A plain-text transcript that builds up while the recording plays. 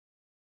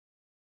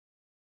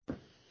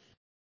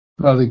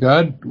Father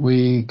God,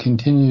 we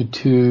continue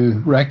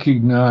to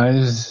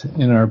recognize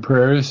in our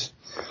prayers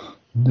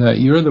that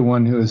you're the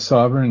one who is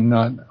sovereign,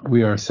 not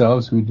we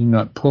ourselves. We do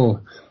not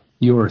pull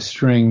your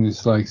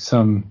strings like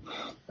some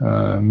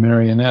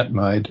marionette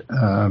might,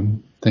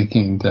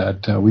 thinking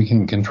that we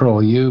can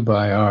control you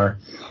by our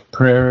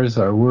prayers,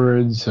 our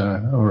words,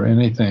 or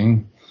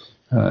anything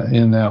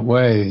in that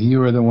way.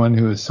 You are the one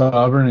who is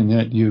sovereign, and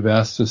yet you've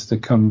asked us to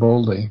come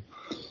boldly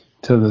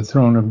to the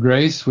throne of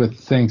grace with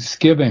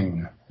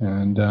thanksgiving,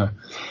 and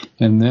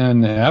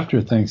then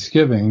after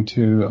Thanksgiving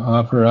to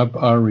offer up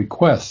our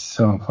requests.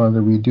 So,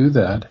 Father, we do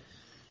that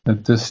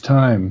at this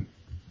time.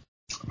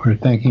 We're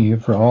thanking you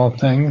for all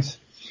things.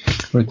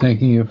 We're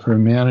thanking you for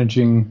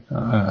managing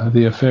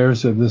the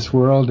affairs of this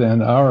world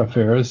and our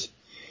affairs.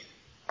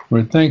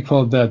 We're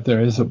thankful that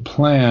there is a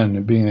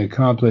plan being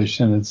accomplished,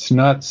 and it's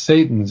not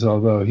Satan's,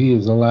 although he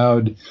has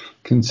allowed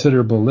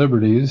considerable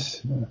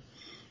liberties.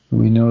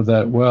 We know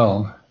that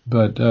well.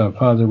 But,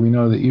 Father, we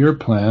know that your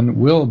plan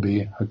will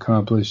be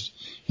accomplished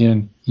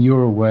in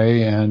your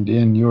way and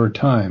in your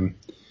time.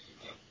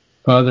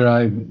 Father,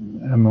 I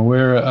am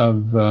aware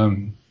of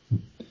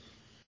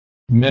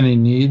many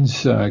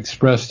needs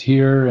expressed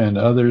here and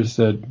others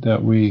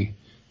that we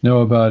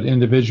know about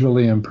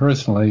individually and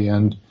personally,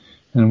 and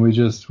we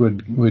just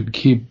would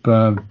keep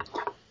them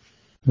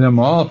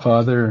all,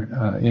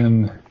 Father,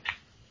 in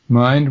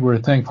mind. We're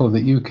thankful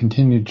that you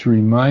continue to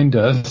remind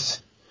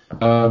us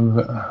of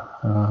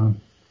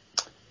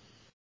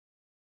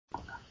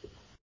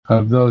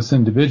those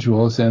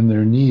individuals and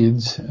their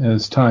needs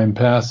as time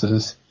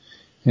passes,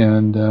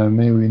 and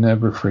may we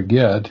never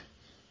forget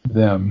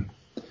them.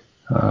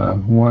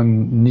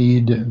 One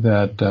need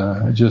that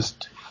I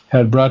just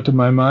had brought to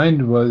my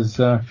mind was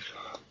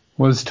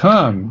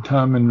Tom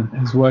and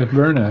his wife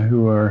Verna,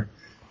 who are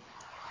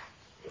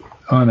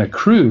on a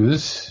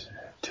cruise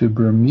to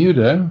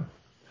Bermuda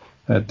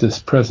at this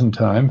present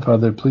time.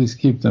 Father, please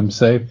keep them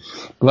safe.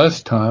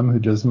 Bless Tom, who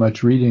does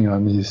much reading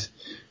on these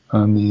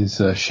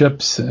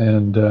ships,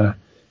 and I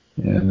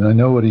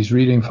know what he's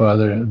reading,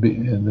 Father,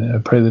 and I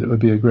pray that it would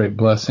be a great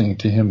blessing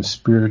to him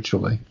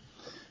spiritually.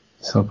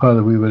 So,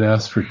 Father, we would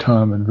ask for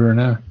Tom and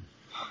Verna.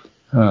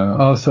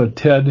 Also,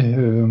 Ted,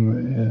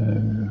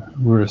 whom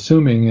we're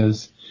assuming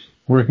is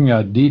working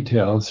out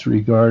details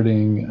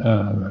regarding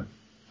a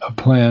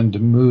plan to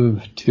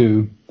move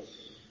to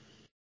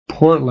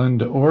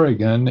Portland,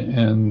 Oregon,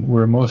 and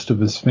where most of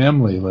his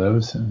family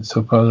lives. And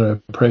so, Father,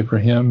 I pray for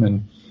him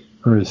and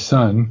for his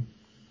son.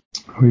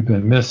 We've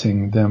been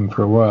missing them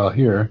for a while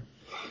here.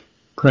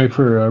 Pray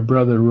for our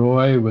brother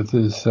Roy with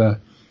his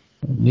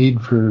need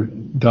for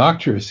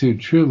doctors who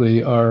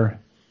truly are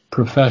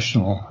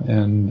professional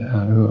and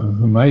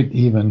who might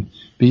even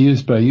be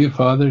used by you,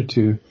 Father,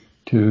 to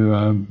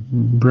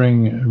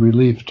bring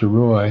relief to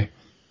Roy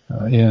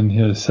in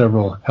his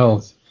several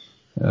health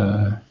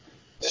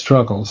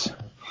struggles.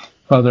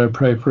 Father, I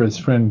pray for his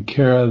friend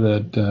Kara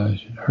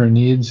that her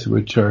needs,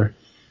 which are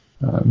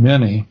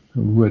many,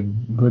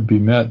 would be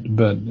met,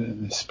 but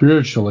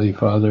spiritually,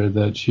 Father,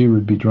 that she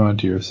would be drawn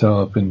to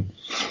yourself in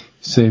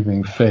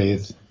saving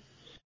faith,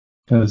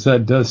 as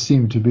that does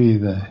seem to be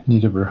the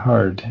need of her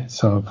heart.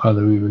 So,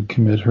 Father, we would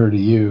commit her to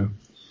you.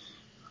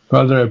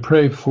 Father, I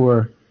pray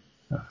for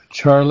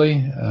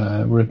Charlie.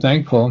 We're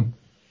thankful,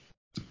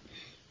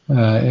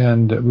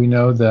 and we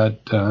know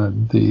that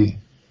the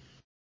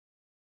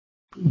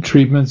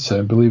treatments,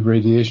 I believe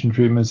radiation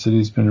treatments that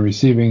he's been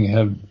receiving,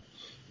 have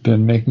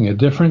been making a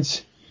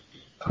difference.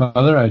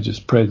 Father, I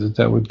just pray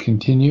that would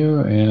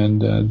continue,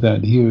 and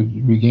that he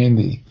would regain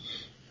the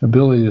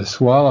ability to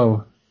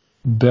swallow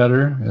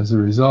better as a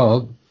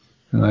result.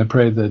 And I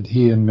pray that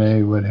he and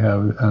May would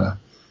have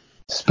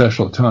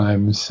special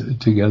times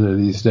together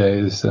these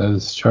days,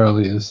 as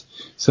Charlie is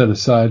set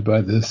aside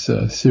by this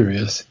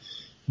serious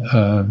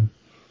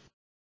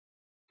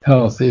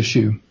health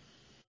issue.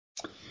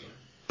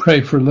 Pray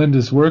for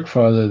Linda's work,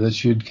 Father,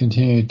 that you'd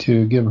continue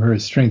to give her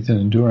strength and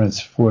endurance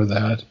for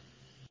that.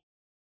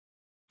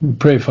 We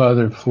pray,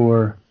 Father,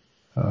 for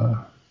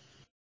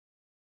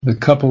the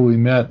couple we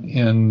met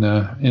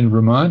in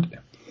Vermont.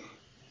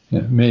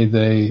 May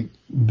they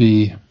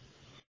be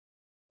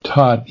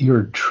taught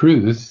your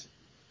truth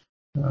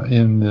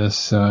in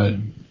this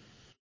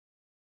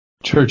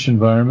church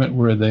environment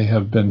where they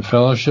have been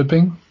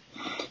fellowshipping.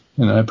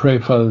 And I pray,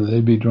 Father, that they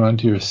be drawn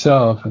to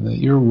yourself, and that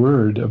your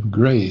word of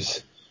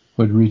grace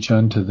would reach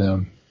unto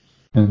them,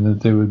 and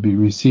that they would be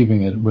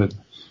receiving it with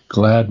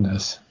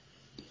gladness.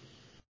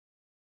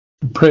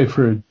 Pray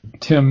for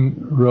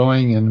Tim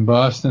rowing in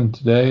Boston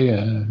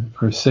today,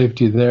 for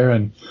safety there,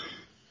 and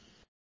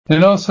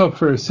also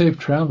for safe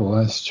travel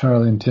as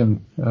Charlie and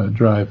Tim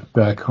drive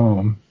back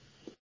home.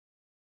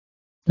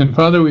 And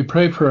Father, we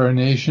pray for our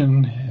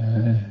nation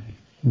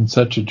in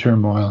such a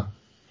turmoil,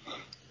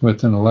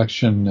 with an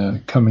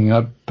election coming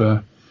up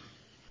a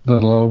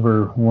little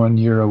over 1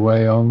 year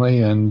away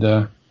only,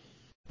 and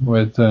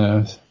with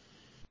the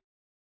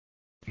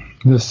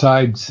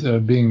sides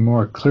being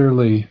more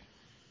clearly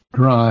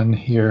drawn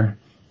here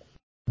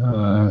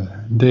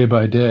day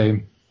by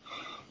day.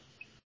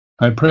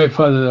 I pray,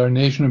 Father, that our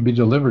nation would be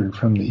delivered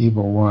from the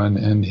evil one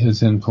and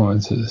his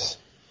influences.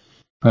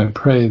 I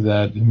pray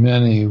that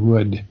many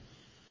would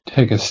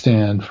take a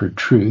stand for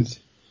truth.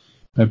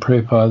 I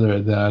pray,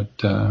 Father, that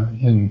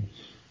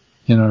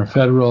in our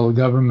federal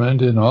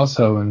government and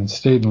also in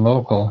state and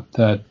local,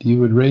 that you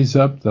would raise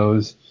up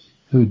those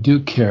who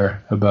do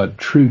care about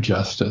true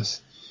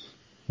justice,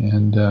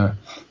 and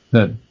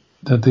that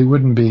they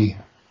wouldn't be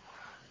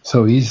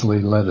so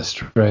easily led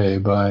astray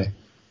by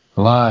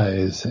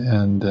lies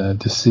and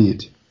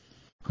deceit,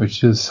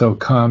 which is so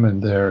common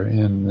there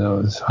in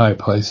those high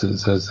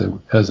places,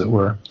 as it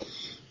were.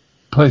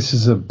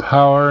 Places of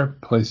power,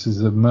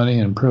 places of money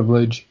and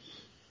privilege.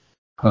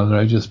 Father,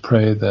 I just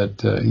pray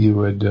that you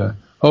would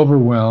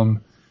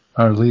overwhelm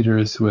our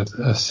leaders with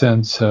a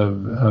sense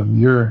of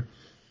your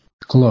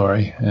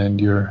glory and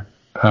your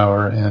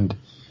power and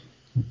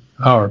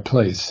our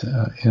place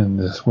in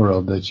this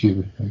world that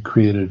you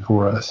created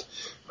for us.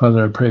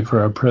 Father, I pray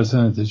for our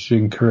president that you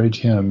encourage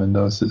him and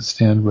those that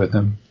stand with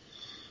him,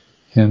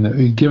 and that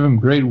you give him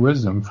great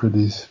wisdom for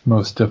these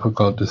most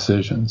difficult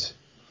decisions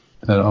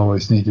that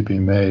always need to be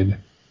made.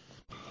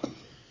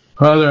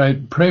 Father, I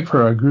pray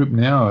for our group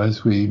now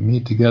as we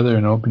meet together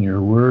and open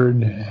your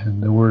word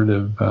and the word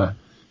of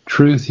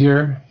truth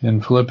here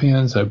in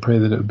Philippians. I pray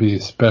that it would be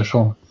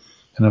special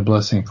and a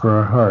blessing for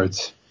our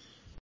hearts.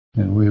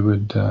 And we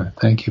would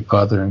thank you,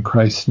 Father, in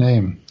Christ's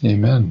name.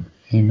 Amen.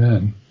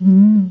 Amen.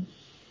 Mm.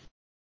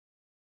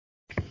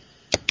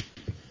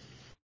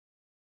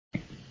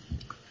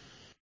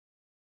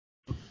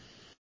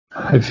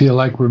 I feel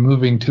like we're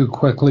moving too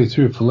quickly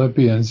through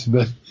Philippians,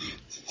 but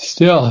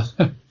still,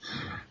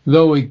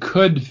 though we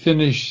could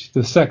finish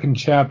the second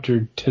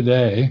chapter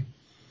today,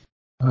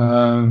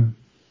 by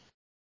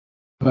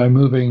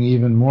moving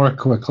even more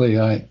quickly,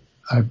 I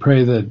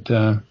pray that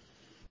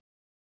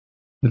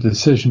the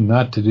decision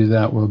not to do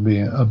that will be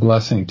a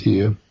blessing to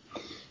you.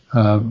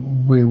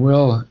 We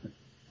will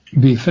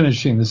be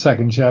finishing the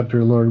second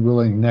chapter, Lord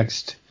willing,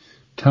 next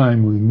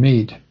time we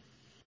meet.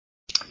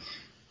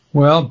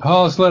 Well,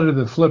 Paul's letter to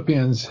the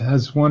Philippians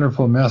has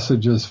wonderful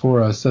messages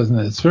for us, doesn't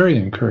it? It's very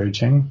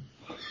encouraging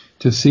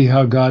to see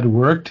how God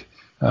worked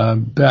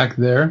back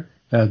there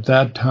at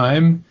that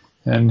time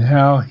and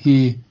how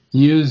he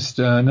used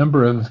a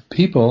number of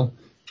people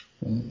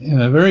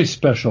in a very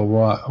special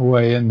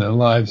way in the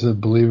lives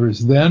of believers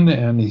then,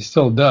 and he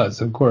still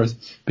does, of course,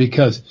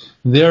 because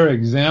their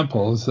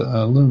examples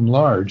loom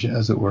large,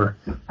 as it were,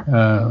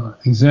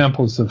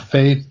 examples of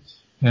faith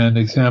and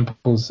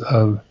examples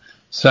of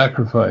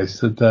sacrifice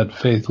that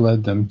faith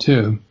led them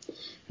to.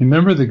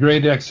 Remember the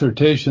great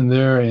exhortation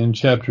there in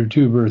chapter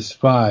 2, verse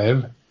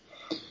 5.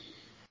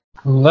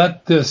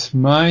 Let this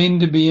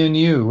mind be in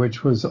you,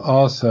 which was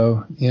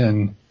also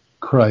in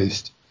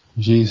Christ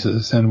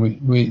Jesus. And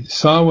we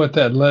saw what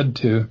that led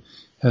to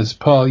as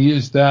Paul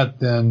used that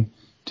then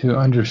to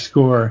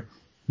underscore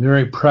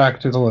very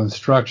practical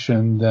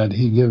instruction that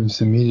he gives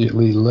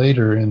immediately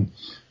later in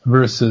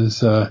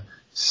verses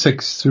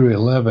 6 through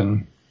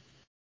 11.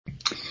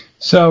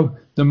 So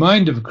the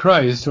mind of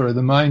Christ, or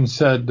the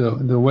mindset,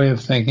 the way of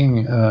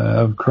thinking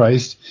of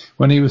Christ,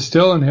 when he was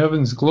still in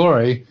heaven's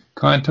glory,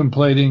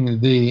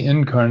 contemplating the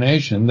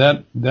Incarnation,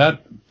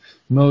 that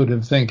mode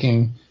of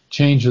thinking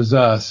changes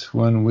us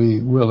when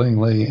we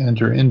willingly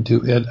enter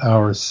into it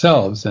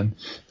ourselves. And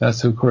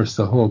that's, of course,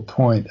 the whole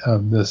point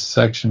of this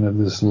section of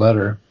this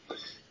letter.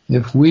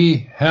 If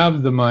we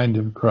have the mind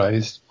of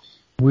Christ,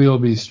 we'll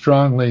be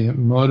strongly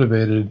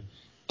motivated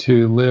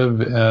to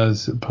live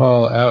as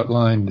Paul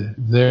outlined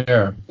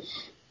there.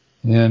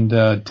 And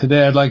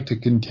today I'd like to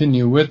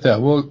continue with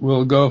that.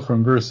 We'll go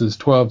from verses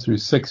 12 through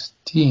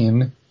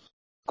 16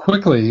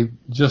 quickly,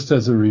 just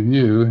as a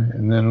review,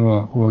 and then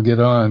we'll get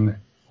on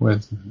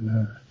with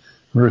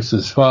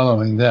verses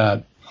following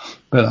that.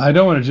 But I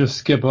don't want to just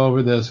skip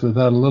over this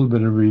without a little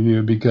bit of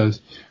review, because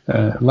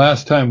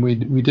last time we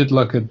did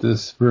look at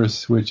this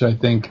verse, which I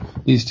think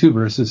these two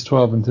verses,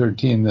 12 and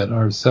 13, that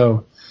are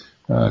so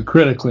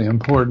critically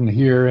important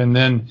here, and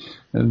then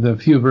the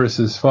few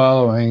verses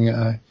following.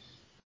 I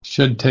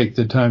should take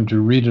the time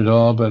to read it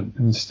all, but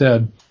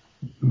instead,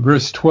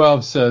 verse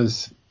 12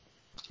 says,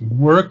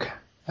 work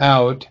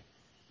out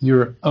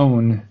your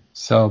own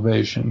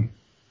salvation.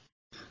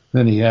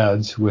 Then he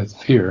adds, with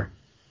fear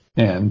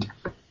and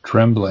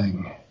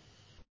trembling.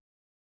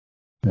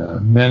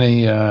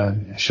 Many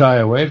shy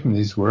away from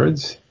these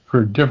words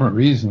for different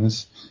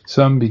reasons,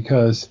 some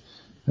because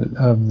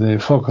of the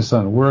focus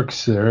on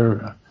works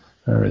there,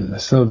 or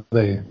so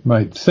they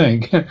might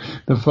think,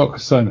 the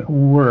focus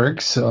on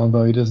works,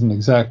 although he doesn't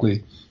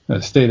exactly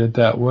state it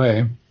that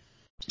way,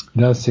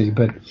 does he?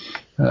 But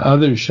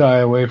others shy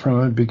away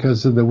from it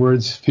because of the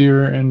words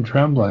fear and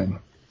trembling,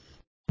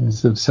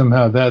 as if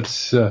somehow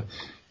that's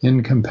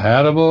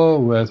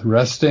incompatible with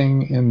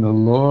resting in the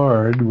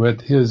Lord,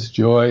 with his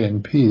joy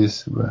and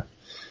peace.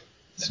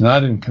 It's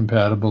not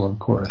incompatible, of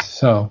course.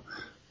 So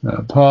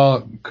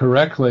Paul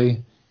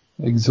correctly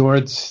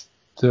exhorts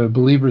the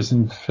believers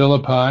in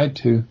Philippi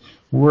to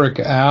work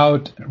it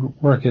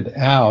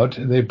out.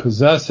 They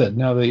possess it.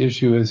 Now the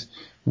issue is,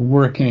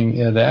 working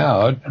it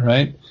out,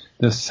 right?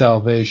 This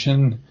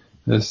salvation,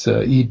 this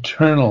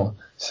eternal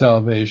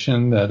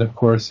salvation that, of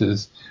course,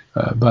 is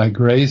by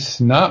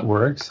grace, not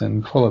works,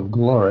 and full of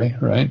glory,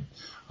 right?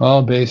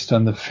 All based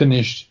on the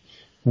finished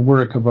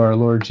work of our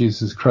Lord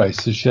Jesus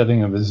Christ, the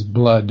shedding of his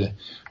blood,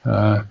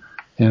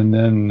 and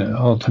then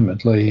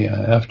ultimately,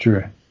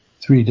 after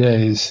 3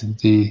 days,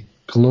 the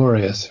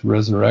glorious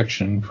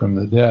resurrection from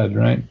the dead,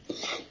 right?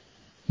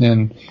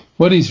 And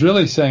what he's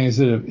really saying is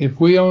that if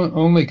we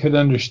only could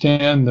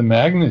understand the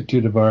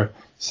magnitude of our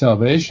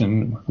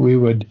salvation, we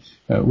would,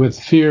 with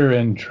fear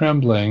and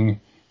trembling,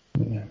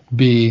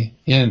 be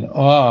in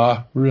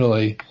awe,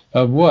 really,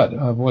 of what?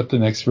 Of what the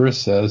next verse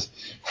says.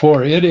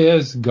 For it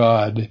is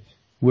God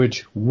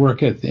which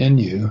worketh in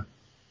you,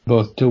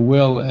 both to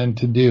will and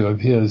to do of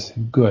his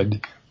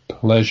good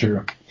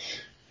pleasure.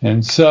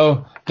 And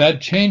so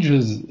that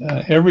changes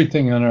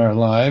everything in our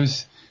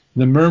lives.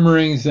 The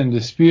murmurings and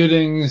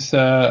disputings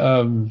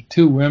of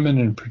two women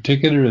in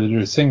particular that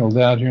are singled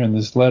out here in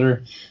this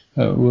letter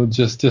will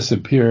just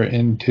disappear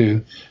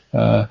into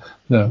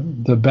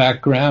the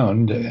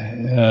background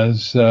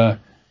as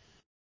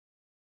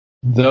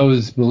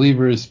those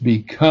believers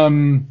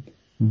become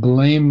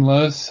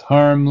blameless,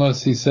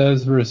 harmless, he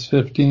says, verse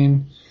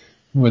 15,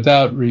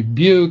 without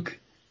rebuke,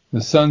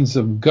 the sons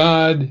of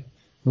God,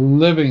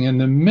 living in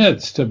the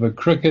midst of a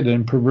crooked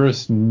and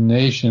perverse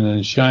nation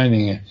and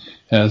shining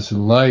as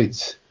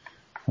lights,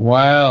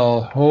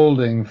 while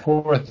holding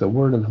forth the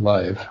word of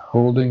life,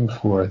 holding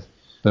forth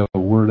the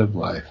word of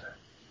life.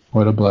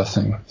 What a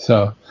blessing.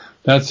 So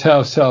that's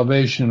how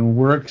salvation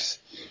works,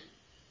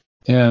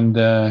 and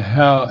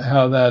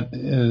how that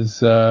is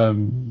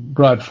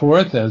brought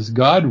forth as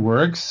God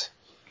works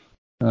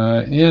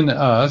in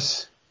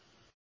us,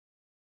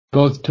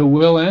 both to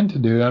will and to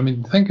do. I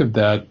mean, think of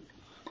that.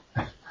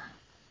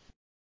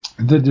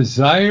 The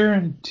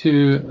desire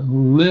to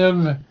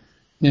live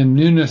in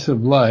newness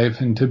of life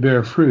and to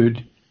bear fruit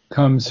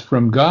comes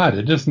from God.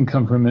 It doesn't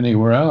come from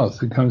anywhere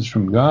else. It comes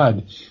from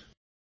God.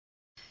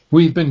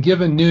 We've been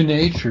given new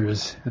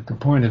natures at the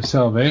point of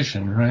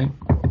salvation, right?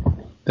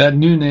 That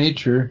new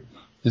nature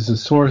is a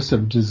source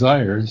of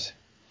desires.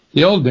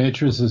 The old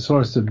nature is a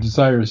source of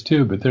desires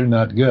too, but they're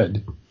not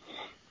good.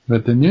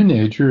 But the new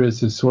nature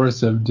is a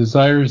source of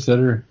desires that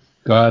are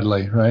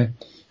godly, right?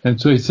 And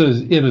so he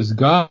says, it is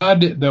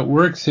God that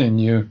works in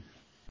you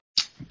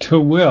to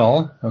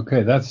will,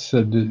 okay, that's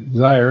the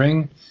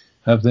desiring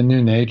of the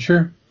new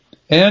nature,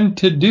 and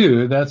to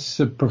do, that's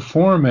the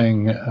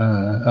performing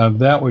of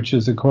that which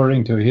is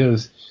according to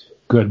his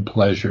good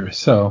pleasure.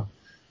 So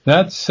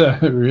that's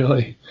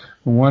really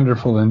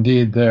wonderful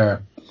indeed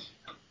there.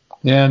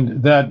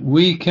 And that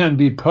we can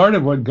be part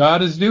of what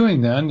God is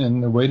doing then,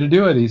 and the way to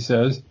do it, he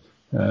says,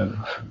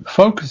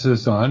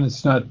 focuses on,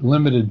 it's not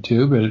limited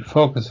to, but it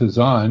focuses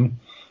on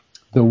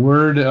the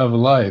word of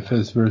life,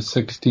 as verse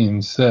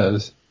 16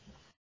 says.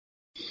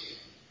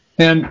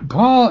 And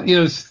Paul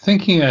is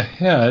thinking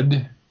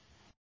ahead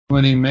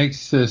when he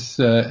makes this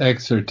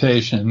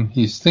exhortation.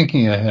 He's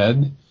thinking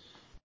ahead.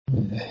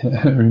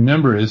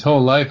 Remember, his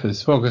whole life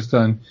is focused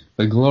on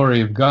the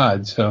glory of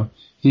God, so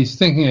he's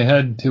thinking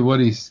ahead to what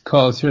he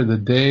calls here the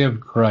day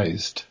of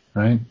Christ,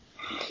 right?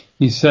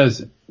 He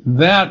says,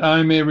 that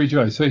I may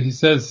rejoice. So he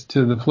says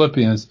to the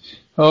Philippians,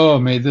 oh,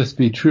 may this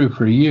be true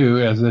for you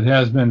as it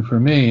has been for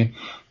me.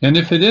 And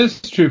if it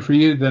is true for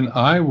you, then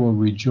I will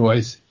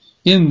rejoice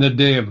in the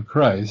day of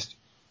Christ,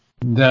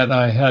 that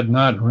I had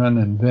not run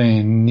in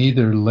vain,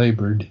 neither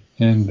labored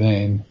in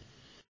vain.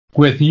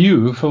 With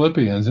you,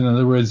 Philippians, in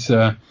other words,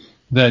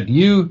 that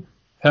you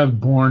have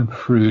borne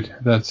fruit.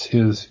 That's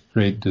his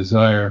great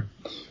desire.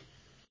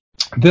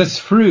 This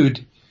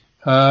fruit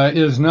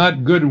is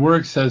not good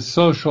works as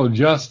social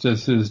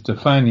justice is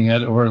defining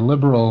it, or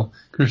liberal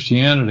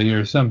Christianity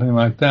or something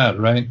like that,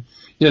 right?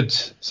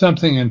 It's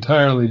something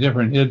entirely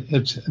different.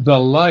 It's the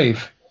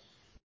life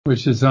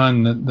which is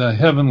on the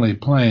heavenly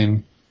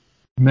plane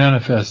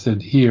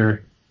manifested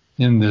here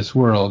in this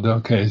world.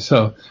 Okay,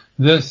 so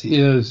this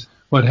is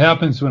what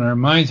happens when our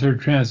minds are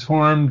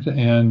transformed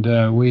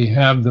and we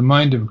have the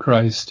mind of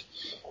Christ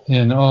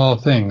in all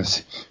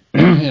things.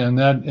 And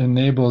that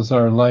enables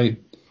our light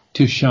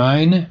to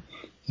shine,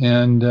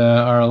 and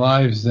our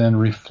lives then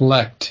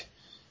reflect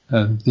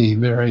the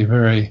very,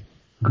 very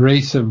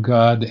grace of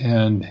God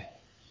and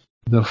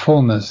the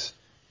fullness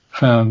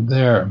found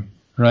there,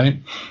 right?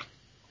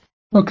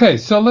 Okay,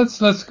 so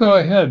let's go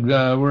ahead.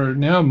 We're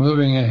now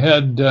moving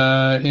ahead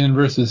in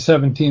verses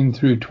 17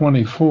 through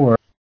 24.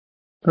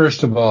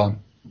 First of all,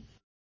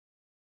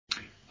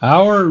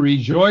 our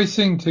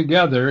rejoicing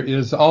together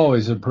is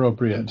always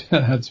appropriate.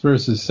 That's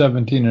verses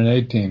 17 and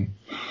 18.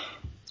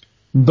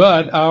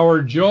 But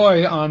our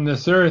joy on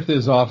this earth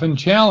is often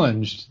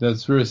challenged.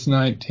 That's verse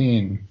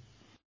 19.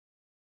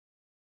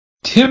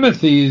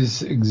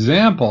 Timothy's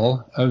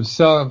example of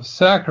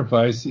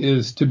self-sacrifice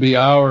is to be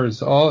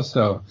ours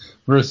also,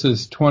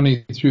 verses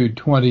 20 through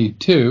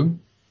 22.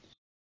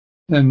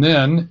 And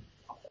then,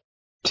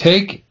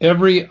 take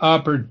every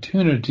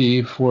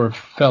opportunity for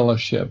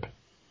fellowship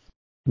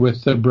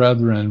with the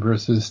brethren,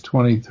 verses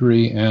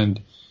 23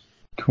 and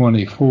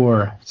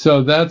 24.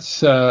 So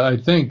that's, I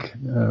think,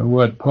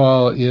 what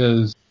Paul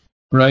is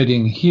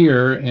writing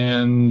here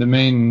and the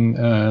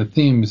main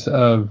themes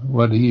of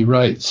what he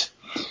writes.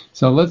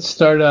 So let's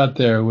start out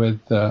there with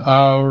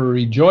our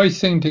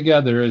rejoicing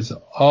together is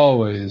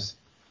always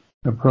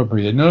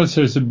appropriate. Notice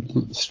there's a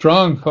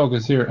strong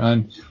focus here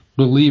on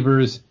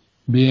believers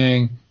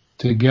being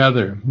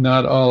together,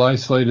 not all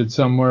isolated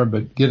somewhere,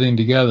 but getting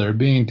together,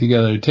 being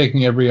together,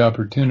 taking every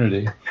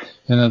opportunity,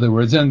 in other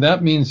words. And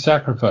that means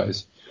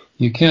sacrifice.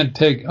 You can't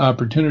take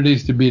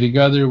opportunities to be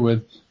together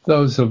with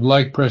those of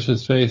like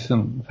precious faith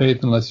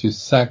unless you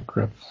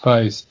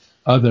sacrifice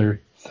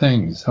other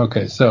things.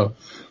 Okay, so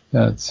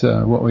that's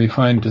what we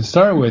find to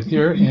start with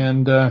here.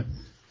 And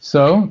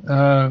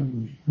so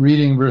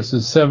reading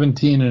verses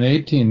 17 and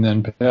 18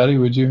 then, Patty,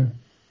 would you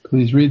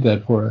please read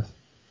that for us?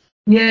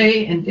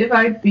 Yea, and if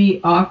I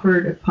be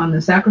offered upon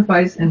the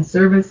sacrifice and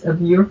service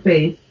of your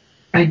faith,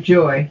 I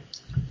joy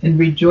and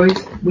rejoice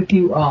with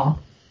you all.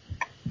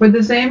 For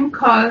the same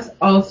cause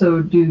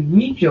also do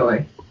ye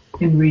joy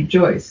and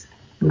rejoice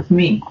with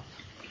me.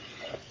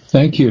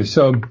 Thank you.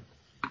 So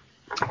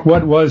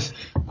what was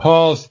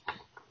Paul's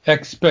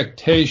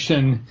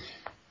expectation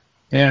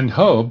and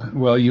hope?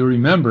 Well, you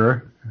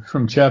remember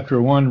from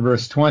chapter 1,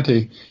 verse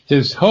 20,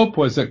 his hope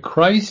was that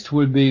Christ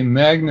would be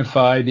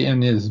magnified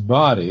in his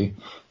body,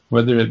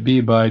 whether it be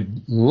by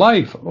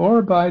life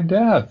or by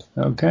death.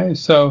 Okay,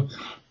 so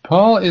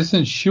Paul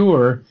isn't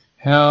sure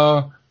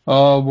how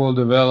all will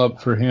develop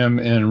for him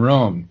in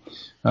Rome.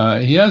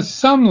 He has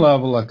some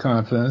level of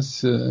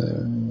confidence,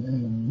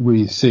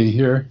 we see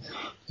here,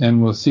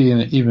 and we'll see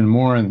even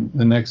more in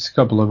the next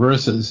couple of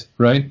verses,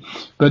 right?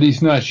 But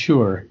he's not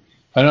sure.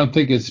 I don't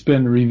think it's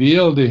been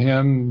revealed to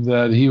him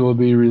that he will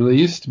be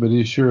released, but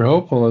he's sure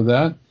hopeful of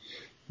that.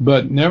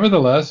 But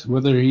nevertheless,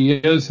 whether he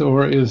is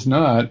or is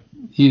not,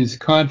 he's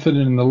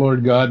confident in the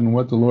Lord God and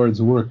what the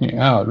Lord's working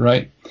out,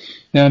 right?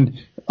 And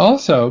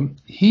also,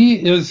 he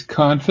is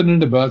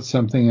confident about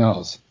something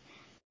else.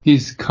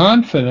 He's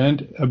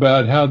confident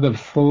about how the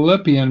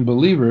Philippian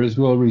believers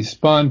will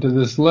respond to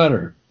this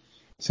letter.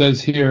 It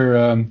says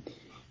here,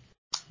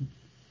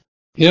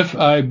 if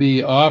I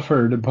be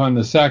offered upon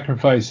the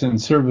sacrifice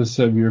and service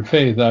of your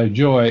faith, I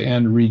joy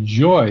and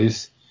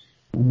rejoice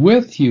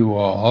with you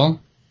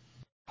all.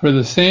 For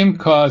the same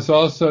cause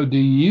also do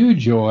you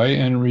joy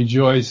and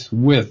rejoice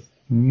with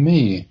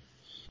me.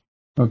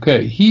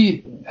 Okay,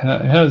 he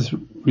has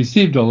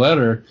received a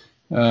letter,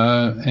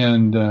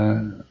 and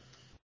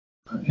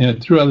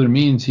through other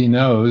means he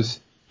knows.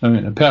 I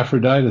mean,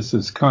 Epaphroditus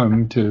has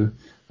come to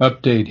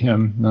update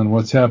him on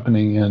what's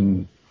happening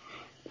in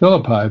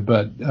Philippi,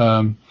 but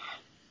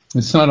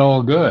it's not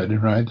all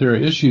good, right? There are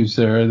issues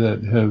there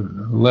that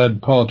have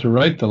led Paul to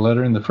write the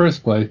letter in the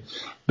first place.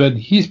 But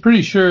he's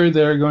pretty sure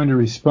they're going to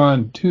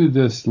respond to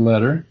this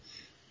letter,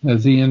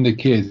 as he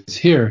indicates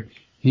here.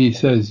 He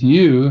says,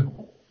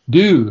 you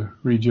do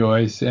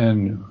rejoice,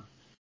 and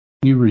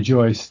you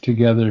rejoice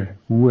together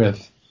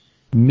with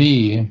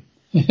me,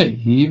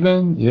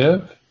 even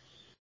if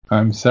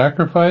I'm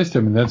sacrificed. I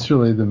mean, that's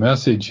really the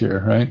message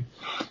here, right?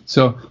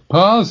 So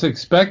Paul's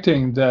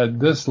expecting that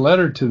this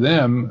letter to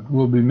them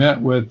will be met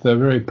with a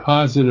very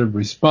positive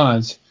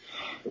response,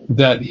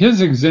 that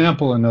his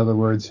example, in other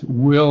words,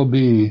 will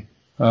be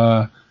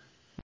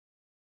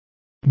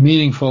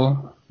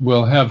meaningful,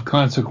 will have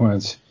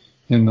consequence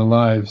in the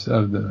lives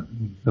of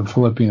the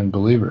Philippian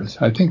believers.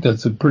 I think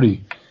that's a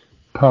pretty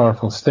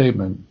powerful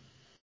statement.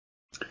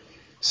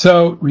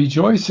 So,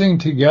 rejoicing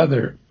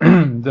together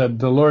that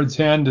the Lord's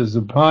hand is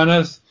upon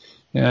us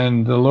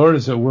and the Lord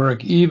is at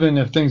work, even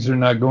if things are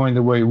not going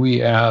the way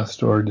we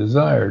asked or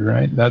desired,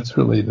 right? That's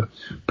really the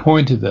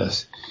point of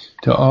this,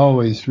 to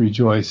always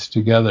rejoice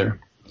together.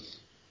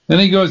 Then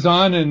he goes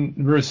on in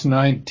verse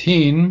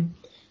 19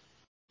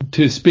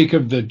 to speak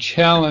of the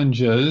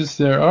challenges.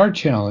 There are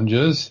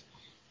challenges.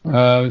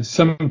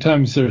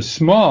 Sometimes they're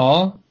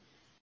small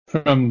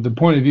from the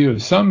point of view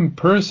of some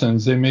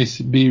persons. They may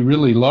be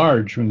really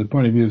large from the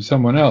point of view of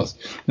someone else.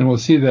 And we'll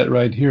see that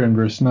right here in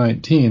verse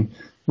 19.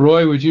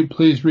 Roy, would you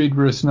please read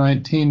verse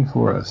 19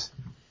 for us?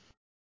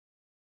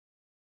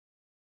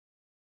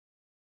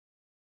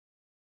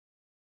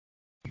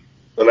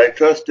 But I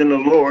trust in the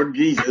Lord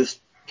Jesus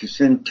to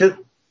send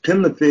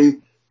Timothy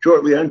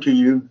shortly unto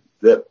you,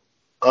 that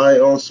I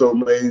also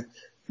may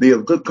be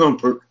of good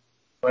comfort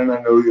when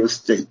I know your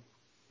state.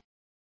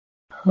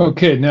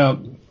 Okay,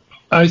 now,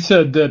 I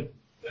said that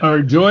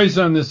our joys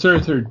on this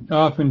earth are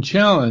often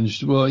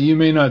challenged. Well, you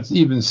may not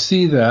even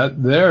see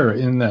that there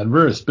in that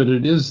verse, but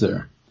it is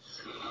there.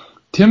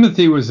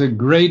 Timothy was a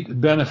great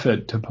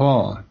benefit to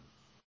Paul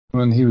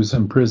when he was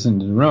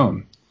imprisoned in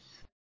Rome.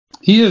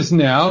 He is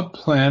now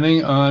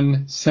planning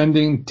on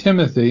sending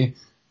Timothy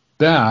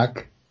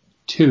back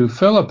to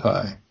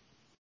Philippi.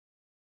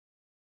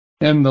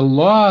 And the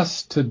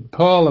loss to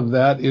Paul of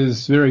that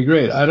is very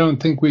great. I don't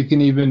think we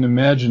can even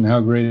imagine how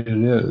great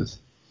it is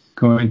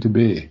going to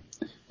be.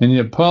 And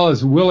yet Paul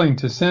is willing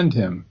to send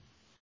him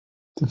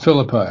to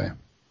Philippi.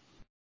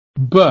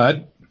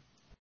 But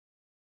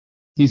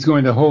he's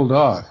going to hold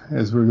off,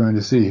 as we're going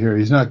to see here.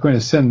 He's not going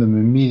to send them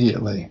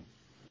immediately.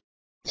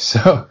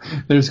 So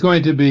there's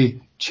going to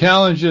be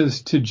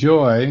challenges to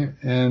joy,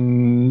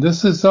 and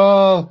this is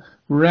all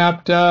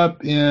wrapped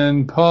up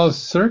in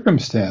Paul's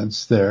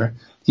circumstance there.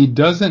 He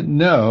doesn't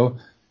know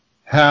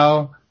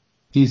how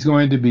he's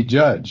going to be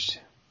judged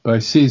by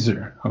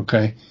Caesar,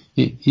 okay?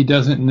 He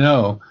doesn't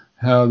know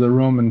how the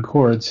Roman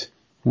courts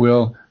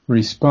will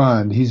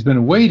respond. He's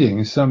been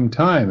waiting some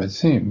time, it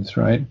seems,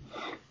 right?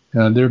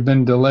 There have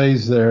been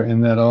delays there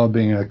in that all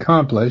being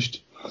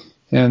accomplished.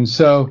 And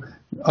so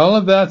all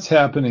of that's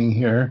happening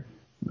here.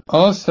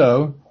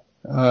 Also,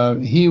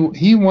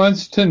 he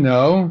wants to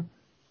know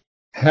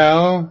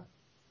how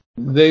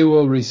they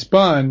will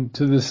respond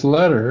to this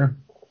letter,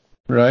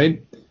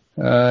 right?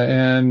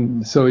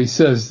 And so he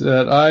says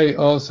that I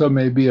also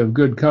may be of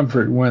good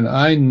comfort when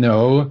I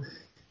know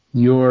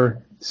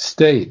your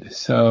state.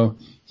 So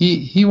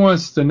he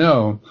wants to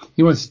know,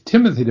 he wants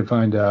Timothy to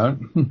find out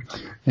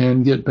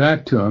and get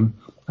back to him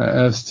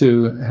as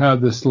to how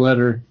this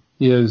letter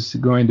is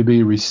going to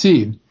be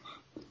received.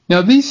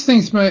 Now, these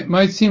things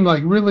might seem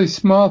like really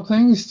small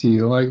things to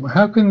you. Like,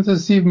 how can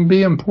this even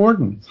be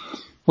important?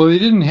 Well, they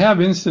didn't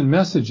have instant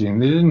messaging.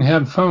 They didn't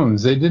have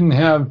phones. They didn't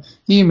have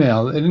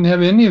email. They didn't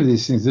have any of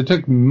these things. It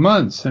took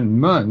months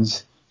and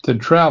months to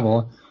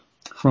travel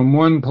from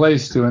one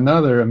place to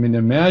another. I mean,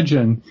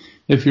 imagine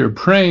if you're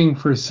praying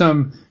for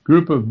some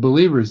group of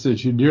believers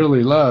that you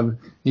dearly love,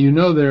 you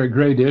know there are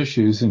great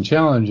issues and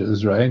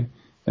challenges, right?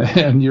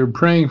 And you're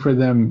praying for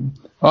them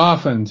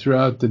often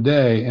throughout the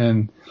day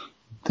and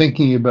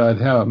thinking about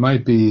how it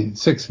might be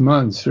 6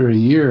 months or a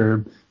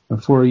year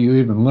before you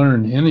even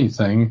learn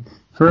anything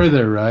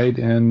further, right?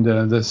 And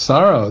the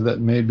sorrow that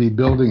may be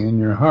building in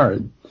your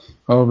heart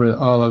over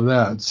all of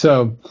that.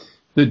 So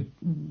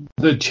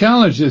the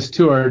challenges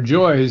to our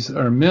joys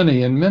are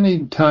many, and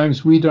many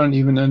times we don't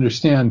even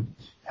understand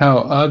how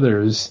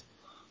others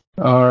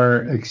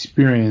are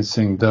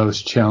experiencing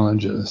those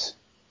challenges.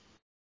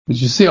 But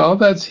you see, all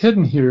that's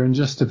hidden here in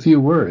just a few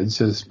words,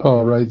 as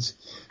Paul writes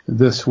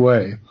this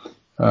way.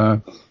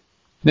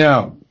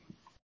 Now,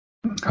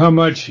 how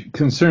much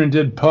concern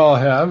did Paul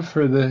have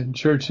for the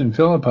church in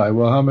Philippi?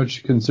 Well, how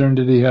much concern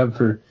did he have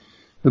for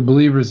the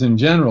believers in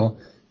general?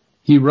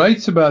 He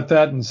writes about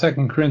that in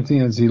 2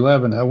 Corinthians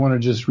 11. I want to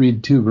just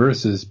read 2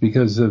 verses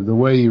because of the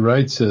way he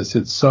writes this.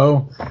 It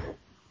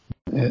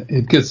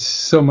gets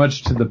so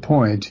much to the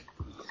point.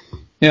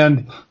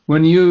 And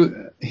when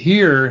you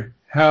hear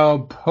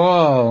how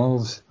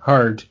Paul's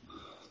heart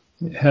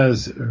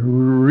has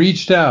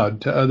reached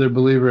out to other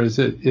believers,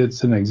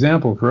 it's an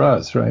example for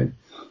us, right?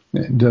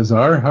 Does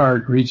our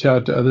heart reach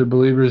out to other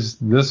believers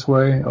this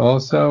way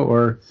also,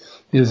 or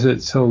is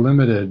it so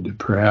limited,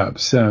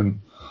 perhaps?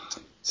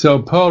 So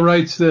Paul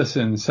writes this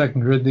in 2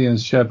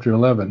 Corinthians chapter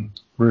 11,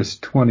 verse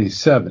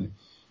 27.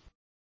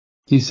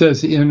 He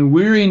says, in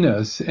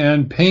weariness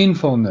and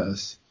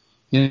painfulness,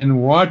 in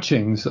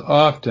watchings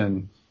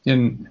often,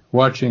 in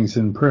watchings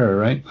in prayer,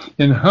 right?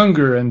 In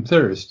hunger and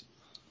thirst,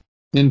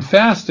 in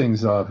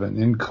fastings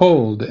often, in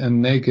cold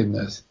and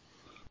nakedness.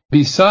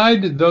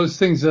 Beside those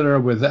things that are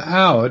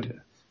without,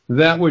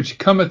 that which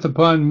cometh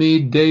upon me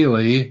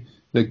daily,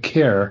 the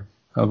care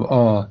of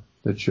all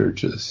the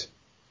churches.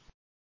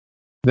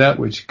 That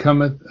which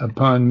cometh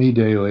upon me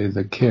daily,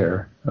 the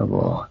care of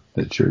all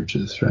the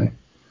churches, right?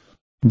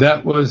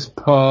 That was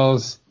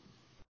Paul's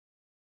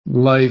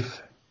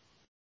life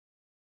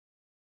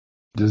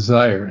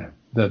desire,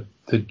 that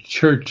the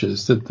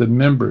churches, that the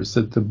members,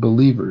 that the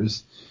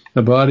believers,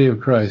 the body of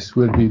Christ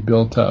would be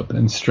built up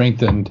and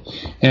strengthened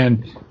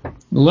and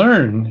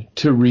learn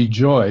to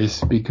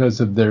rejoice because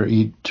of their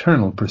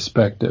eternal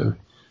perspective,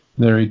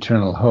 their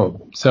eternal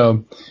hope.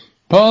 So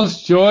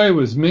Paul's joy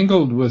was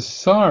mingled with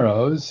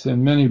sorrows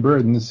and many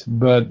burdens,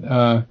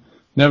 but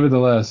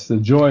nevertheless, the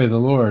joy of the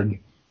Lord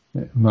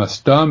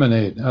must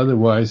dominate.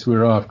 Otherwise,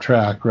 we're off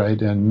track,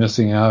 right, and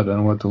missing out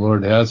on what the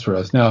Lord has for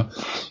us. Now,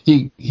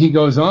 he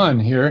goes on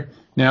here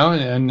now,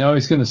 and now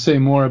he's going to say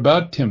more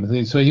about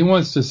Timothy. So he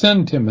wants to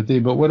send Timothy,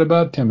 but what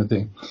about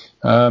Timothy?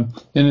 And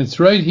it's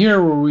right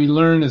here where we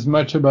learn as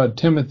much about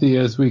Timothy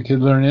as we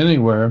could learn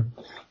anywhere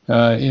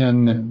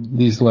in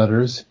these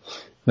letters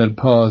that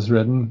Paul has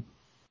written.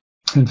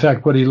 In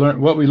fact, what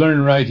we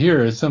learn right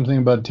here is something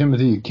about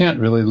Timothy you can't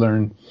really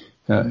learn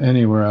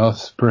anywhere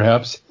else,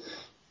 perhaps.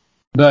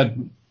 But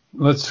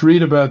let's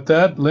read about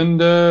that.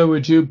 Linda,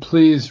 would you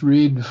please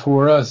read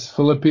for us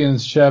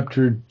Philippians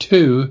chapter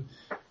 2,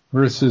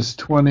 verses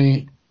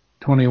 20,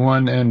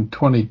 21, and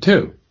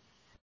 22.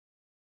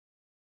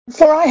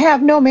 For I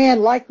have no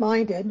man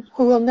like-minded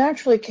who will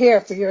naturally care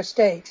for your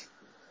state.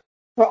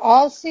 For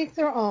all seek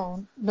their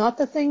own, not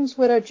the things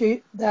that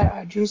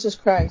are Jesus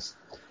Christ.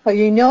 But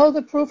ye know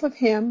the proof of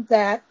him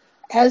that,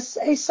 as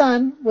a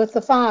son with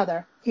the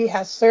Father, he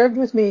has served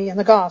with me in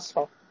the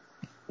gospel.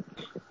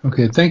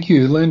 Okay, thank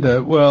you,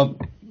 Linda. Well,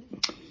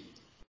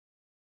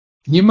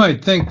 you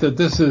might think that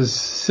this is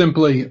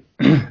simply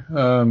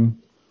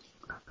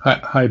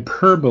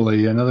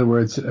hyperbole. In other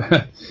words,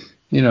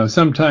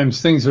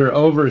 sometimes things are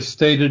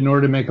overstated in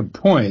order to make a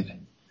point.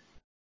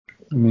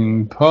 I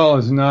mean, Paul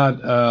is not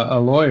a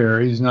lawyer.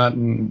 He's not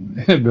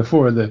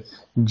before the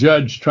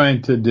judge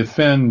trying to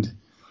defend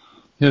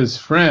his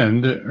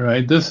friend,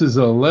 right? This is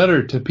a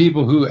letter to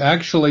people who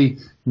actually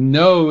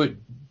know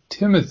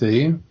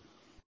Timothy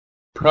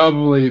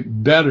probably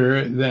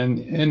better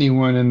than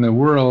anyone in the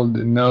world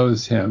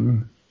knows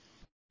him.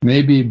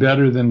 Maybe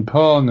better than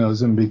Paul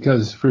knows him,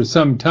 because for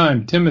some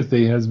time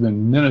Timothy has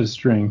been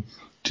ministering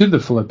to the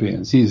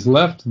Philippians. He's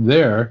left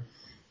there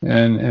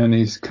and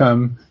he's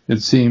come,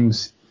 it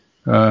seems,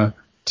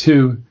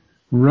 to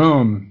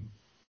Rome.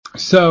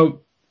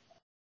 So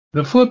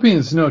the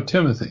Philippians know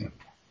Timothy.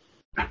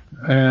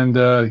 And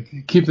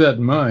keep that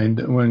in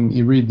mind when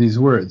you read these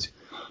words.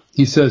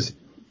 He says,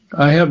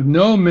 I have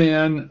no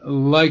man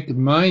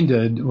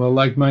like-minded, well,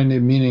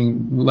 like-minded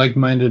meaning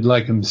like-minded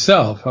like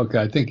himself. Okay,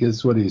 I think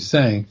is what he's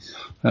saying.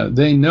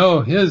 They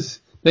know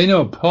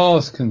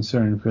Paul's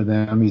concern for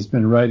them. He's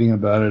been writing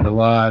about it a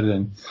lot,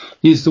 and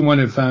he's the one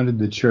who founded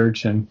the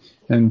church and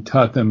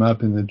taught them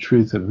up in the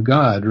truth of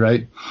God,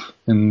 right?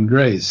 And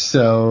grace.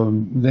 So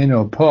they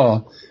know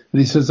Paul. But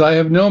he says, I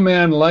have no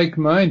man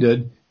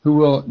like-minded who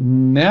will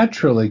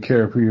naturally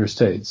care for your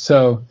state.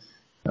 So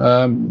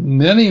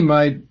many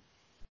might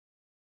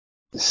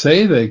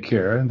say they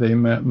care. They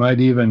might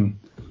even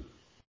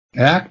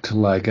act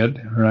like it,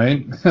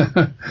 right?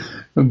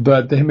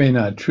 But they may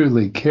not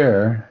truly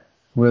care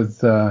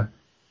with a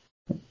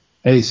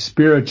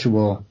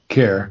spiritual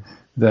care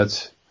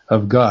that's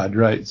of God,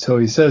 right? So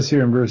he says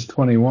here in verse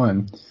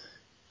 21,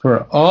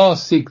 for all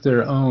seek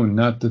their own,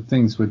 not the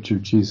things which are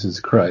Jesus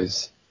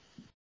Christ.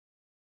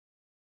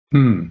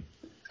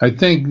 I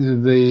think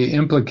the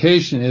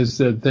implication is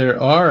that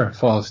there are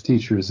false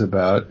teachers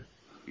about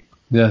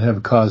that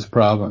have caused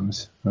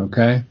problems,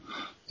 okay?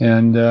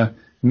 And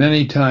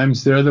many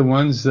times they're the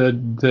ones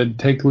that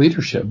take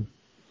leadership,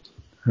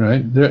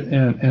 right?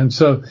 And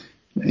so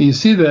you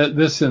see that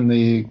this in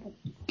the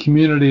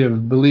community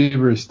of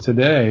believers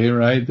today,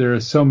 right? There are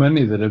so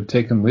many that have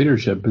taken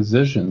leadership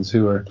positions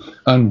who are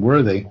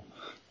unworthy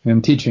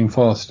and teaching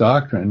false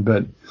doctrine,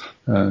 but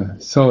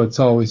so it's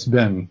always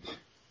been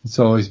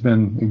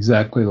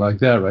exactly like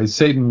that, right?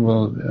 Satan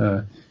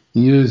will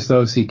use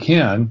those he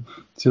can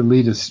to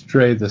lead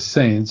astray the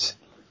saints.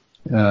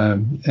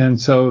 And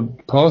so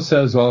Paul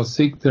says, all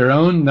seek their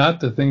own, not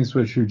the things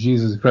which are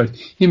Jesus Christ.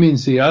 He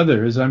means the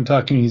others. I'm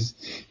talking,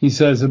 he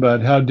says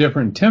about how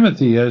different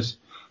Timothy is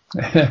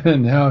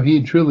and how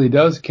he truly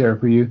does care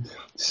for you.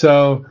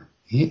 So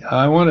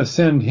I want to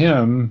send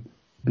him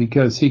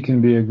because he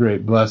can be a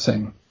great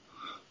blessing.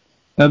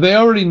 Now, they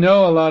already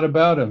know a lot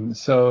about him.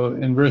 So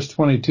in verse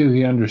 22,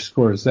 he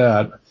underscores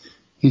that.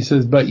 He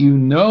says, but you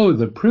know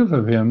the proof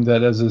of him,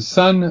 that as a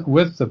son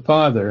with the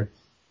Father,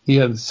 he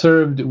hath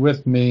served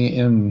with me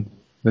in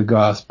the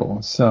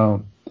gospel.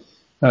 So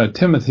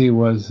Timothy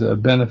was a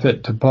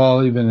benefit to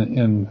Paul, even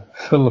in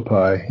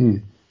Philippi,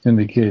 he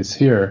indicates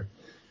here.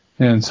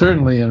 And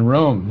certainly in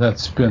Rome,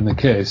 that's been the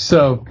case.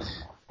 So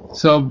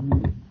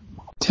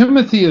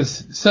Timothy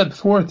is set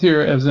forth here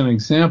as an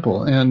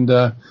example. And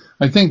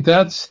I think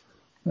that's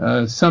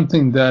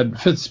something that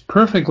fits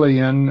perfectly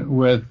in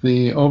with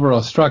the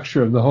overall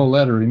structure of the whole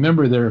letter.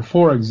 Remember, there are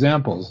four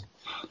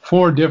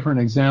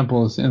different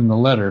examples in the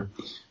letter.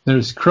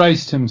 There's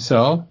Christ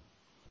himself,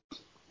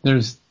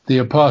 there's the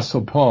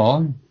Apostle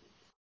Paul,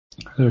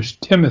 there's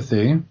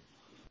Timothy,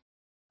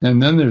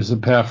 and then there's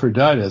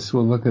Epaphroditus.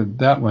 We'll look at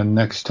that one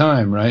next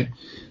time, right?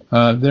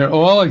 They're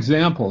all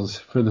examples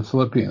for the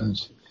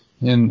Philippians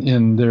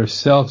in their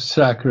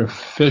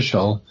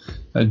self-sacrificial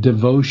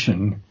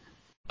devotion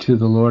to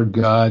the Lord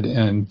God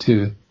and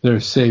to their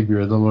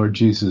Savior, the Lord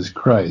Jesus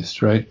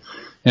Christ, right?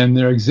 And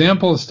they're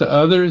examples to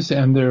others,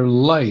 and they're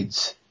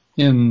lights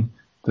in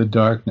the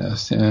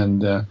darkness.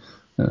 And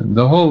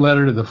the whole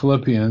letter to the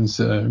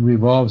Philippians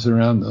revolves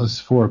around those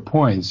 4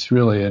 points,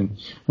 really, and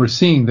we're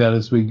seeing that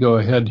as we go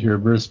ahead here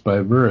verse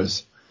by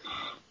verse.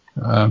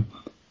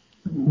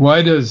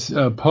 Why does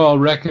Paul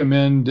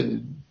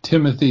recommend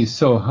Timothy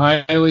so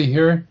highly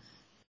here?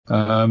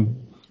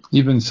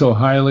 Even so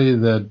highly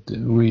that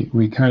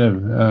we kind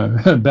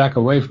of back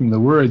away from the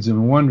words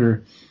and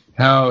wonder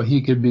how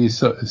he could be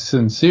so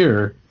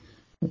sincere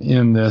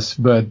in this,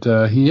 but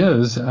he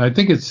is. I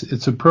think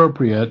it's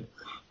appropriate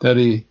that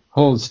he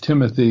holds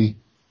Timothy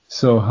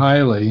so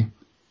highly,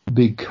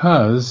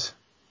 because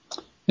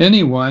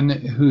anyone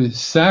who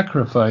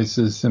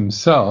sacrifices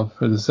himself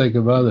for the sake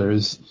of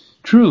others,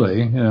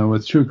 truly,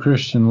 with true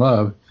Christian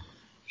love,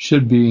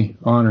 should be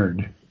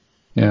honored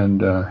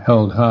and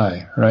held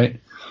high, right?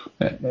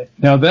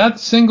 Now that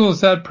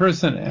singles that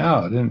person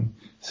out, and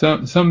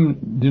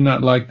some do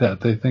not like that.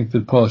 They think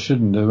that Paul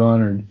shouldn't have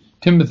honored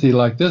Timothy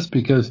like this,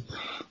 because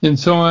in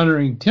so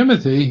honoring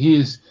Timothy,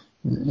 he's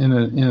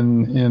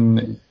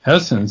in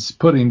essence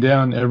putting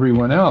down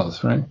everyone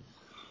else, right?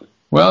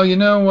 Well, you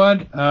know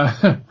what?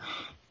 The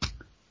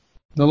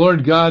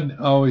Lord God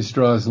always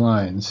draws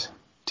lines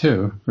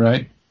too,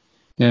 right?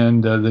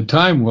 And the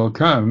time will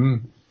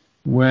come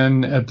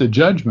when at the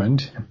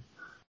judgment,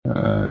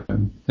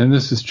 and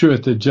this is true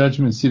at the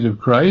judgment seat of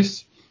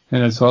Christ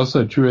and it's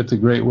also true at the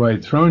great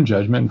white throne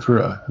judgment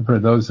for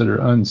those that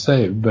are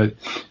unsaved. But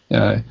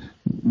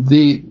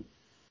the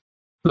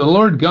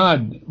Lord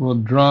God will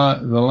draw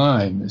the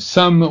line.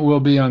 Some will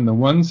be on the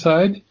one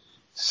side,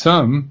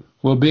 some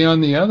will be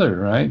on the other,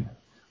 right?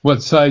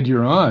 What side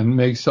you're on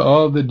makes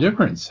all the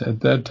difference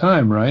at that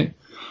time, right?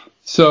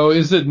 So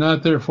is it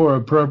not therefore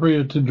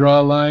appropriate to draw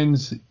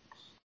lines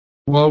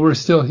while we're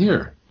still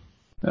here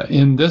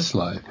in this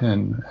life?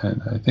 And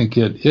I think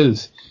it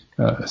is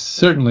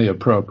certainly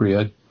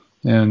appropriate.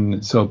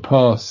 And so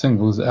Paul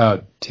singles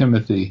out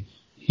Timothy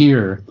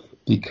here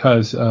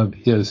because of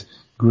his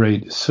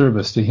great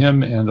service to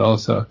him and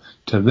also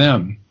to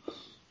them.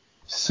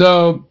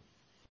 So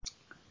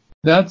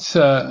that's,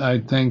 I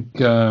think,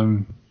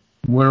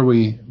 where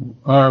we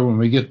are when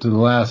we get to the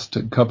last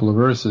couple of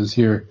verses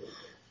here.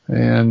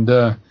 And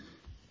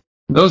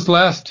those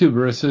last two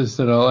verses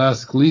that I'll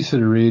ask Lisa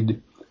to read,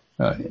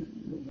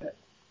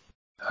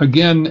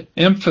 again,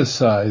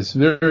 emphasize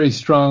very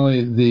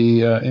strongly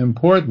the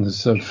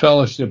importance of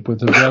fellowship with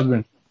the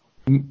brethren.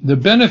 The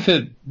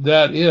benefit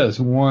that is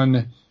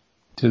one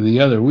to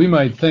the other. We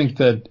might think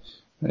that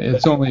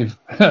it's only,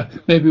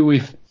 maybe we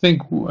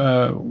think, we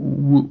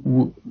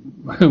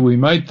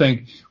might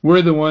think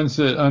we're the ones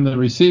that on the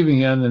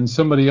receiving end and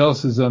somebody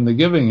else is on the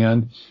giving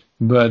end.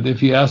 But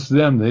if you ask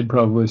them, they'd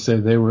probably say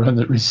they were on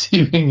the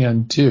receiving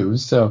end too.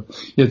 So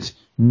it's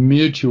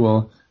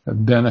mutual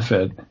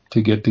benefit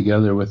to get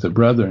together with the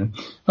brethren.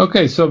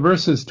 Okay, so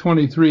verses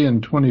 23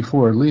 and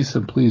 24.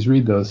 Lisa, please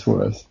read those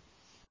for us.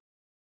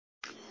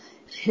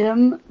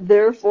 Him,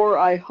 therefore,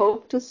 I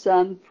hope to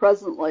send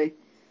presently,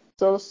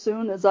 so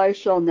soon as I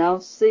shall now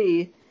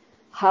see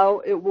how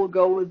it will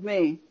go with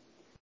me.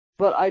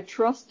 But I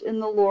trust in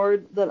the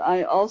Lord that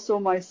I also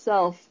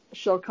myself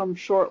shall come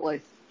shortly.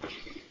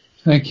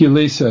 Thank you,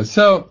 Lisa.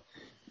 So,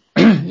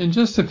 in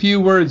just a few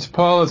words,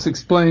 Paul is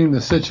explaining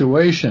the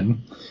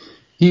situation.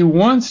 He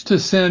wants to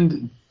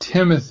send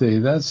Timothy.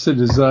 That's the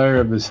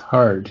desire of his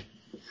heart.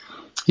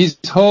 He's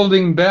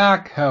holding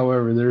back,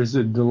 however. There's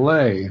a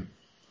delay.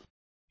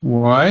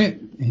 Why?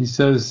 He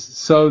says,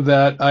 so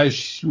that I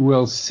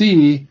will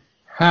see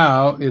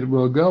how it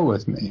will go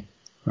with me.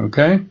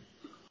 Okay?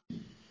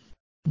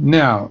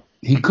 Now,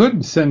 he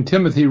could send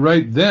Timothy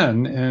right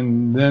then,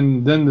 and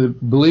then the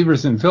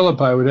believers in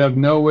Philippi would have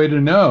no way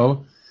to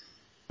know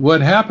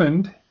what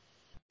happened.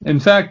 In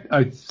fact,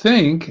 I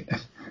think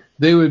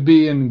they would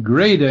be in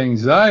great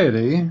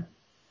anxiety,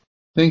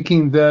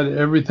 thinking that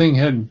everything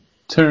had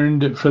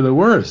turned for the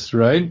worst,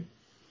 right?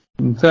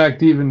 In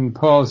fact, even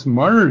Paul's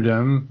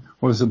martyrdom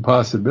was a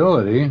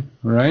possibility,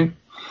 right?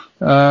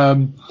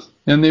 And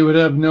they would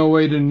have no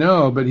way to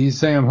know, but he's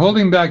saying, I'm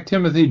holding back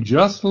Timothy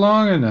just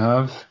long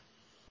enough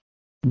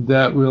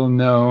that we'll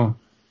know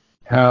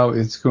how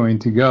it's going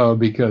to go,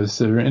 because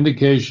there are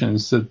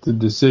indications that the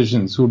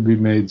decisions will be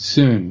made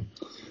soon.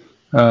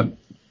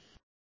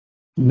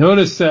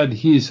 Notice that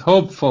he's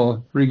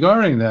hopeful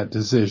regarding that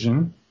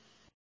decision.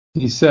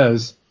 He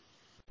says,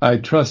 I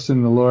trust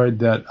in the Lord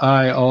that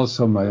I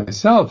also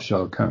myself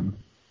shall come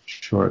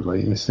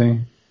shortly, you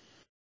see.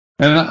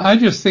 And I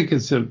just think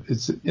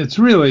it's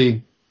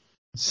really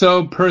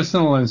so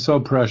personal and so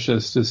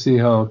precious to see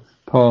how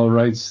Paul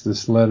writes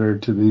this letter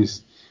to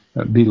these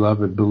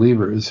beloved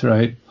believers,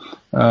 right?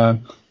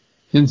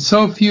 In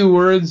so few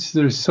words,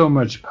 there's so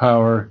much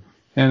power,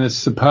 and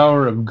it's the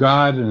power of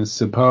God and it's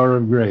the power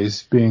of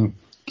grace being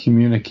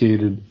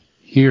communicated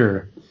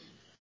here.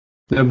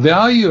 The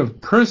value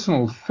of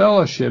personal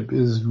fellowship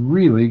is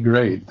really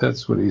great.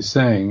 That's what he's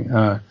saying.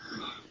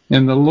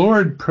 And the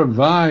Lord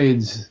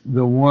provides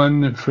the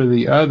one for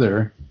the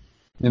other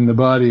in the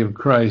body of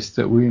Christ,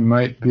 that we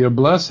might be a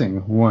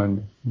blessing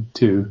one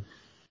to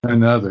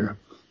another.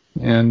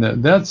 And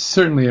that's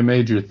certainly a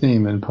major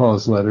theme in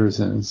Paul's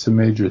letters, and it's a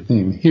major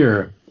theme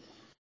here.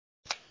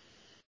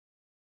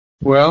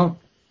 Well,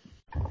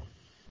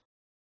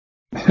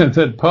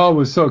 that Paul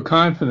was so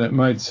confident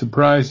might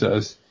surprise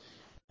us.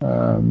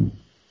 And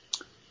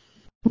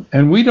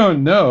we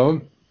don't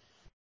know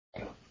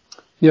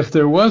if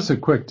there was a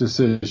quick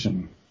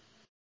decision.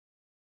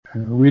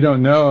 We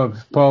don't know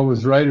if Paul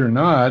was right or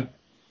not,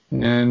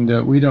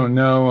 and we don't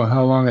know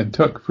how long it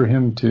took for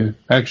him to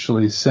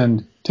actually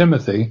send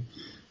Timothy.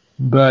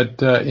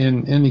 But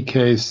in any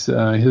case,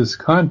 his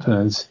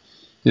confidence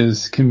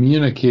is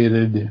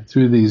communicated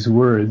through these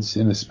words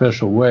in a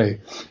special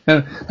way.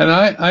 And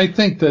I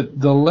think that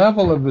the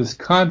level of his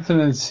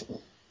confidence,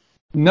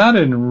 not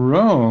in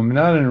Rome,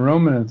 not in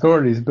Roman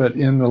authorities, but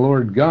in the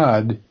Lord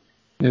God,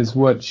 is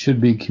what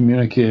should be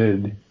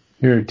communicated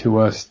here to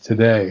us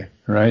today,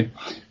 right?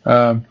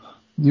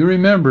 You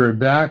remember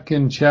back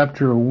in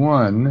chapter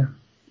 1,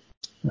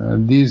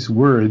 these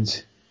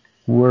words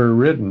were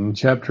written,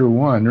 chapter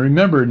 1.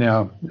 Remember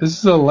now, this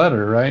is a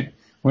letter, right?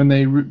 When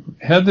they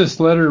had this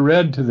letter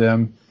read to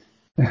them,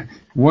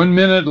 1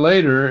 minute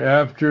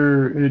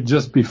later,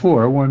 just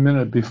before, 1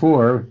 minute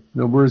before,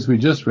 the words we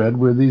just read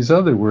were these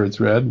other words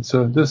read.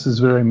 So this is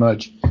very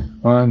much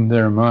on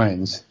their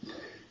minds.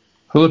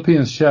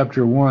 Philippians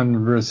chapter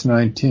 1, verse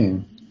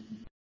 19.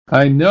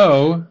 I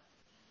know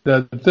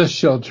that this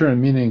shall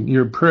turn, meaning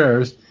your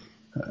prayers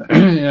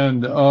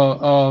and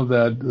all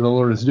that the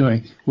Lord is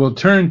doing, will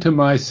turn to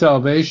my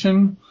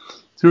salvation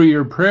through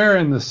your prayer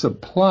and the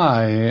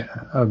supply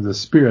of the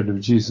Spirit of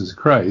Jesus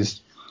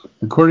Christ,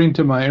 according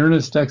to my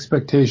earnest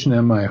expectation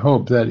and my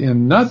hope, that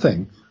in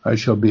nothing I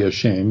shall be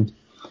ashamed,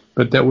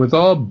 but that with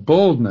all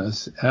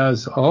boldness,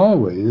 as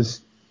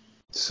always,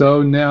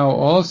 so now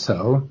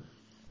also,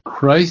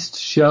 Christ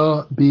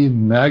shall be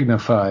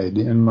magnified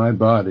in my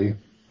body,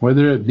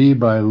 whether it be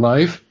by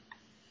life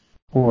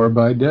or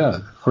by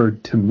death. For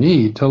to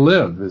me to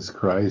live is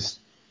Christ,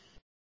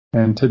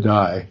 and to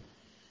die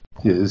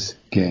is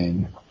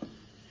gain.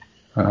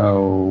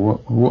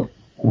 What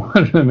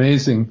an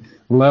amazing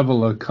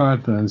level of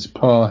confidence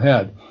Paul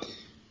had.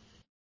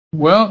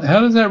 Well,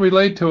 how does that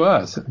relate to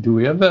us? Do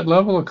we have that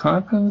level of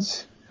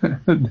confidence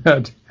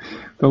that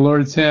the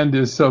Lord's hand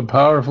is so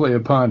powerfully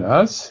upon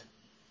us?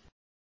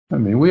 I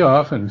mean, we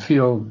often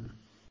feel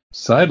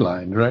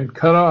sidelined, right?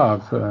 Cut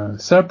off,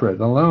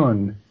 separate,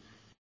 alone.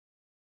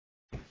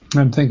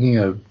 I'm thinking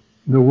of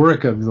the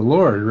work of the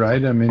Lord,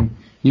 right? I mean,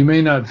 you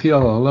may not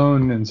feel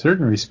alone in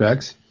certain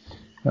respects,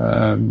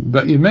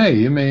 but you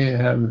may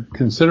have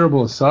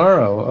considerable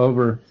sorrow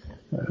over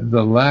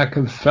the lack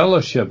of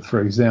fellowship,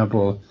 for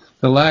example,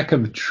 the lack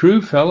of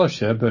true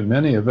fellowship, and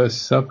many of us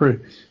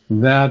suffer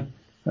that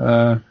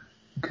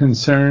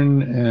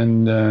concern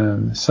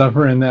and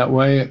suffer in that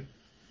way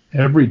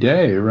every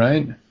day,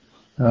 right?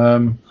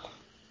 The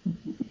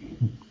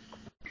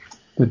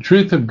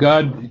truth of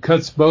God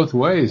cuts both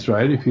ways,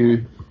 right? If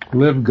you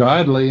live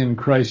godly in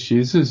Christ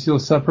Jesus, you'll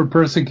suffer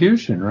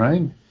persecution,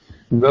 right?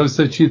 Those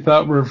that you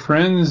thought were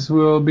friends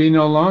will be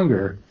no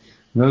longer.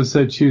 Those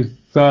that you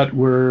thought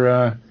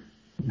were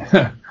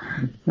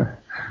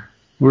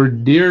were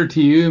dear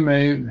to you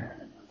may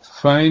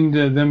find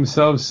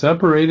themselves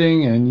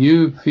separating, and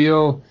you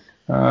feel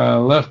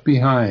left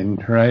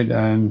behind, right?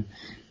 And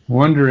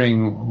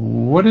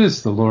wondering, what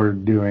is the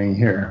Lord doing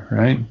here,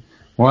 right?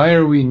 Why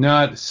are we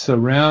not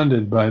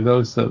surrounded by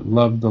those that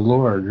love the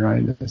Lord,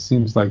 right? It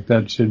seems like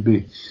that should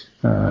be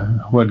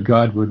what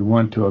God would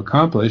want to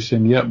accomplish,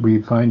 and yet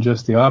we find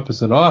just the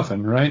opposite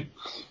often, right?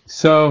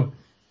 So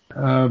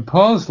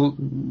Paul's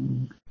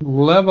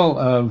level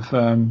of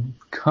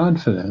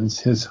confidence,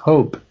 his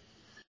hope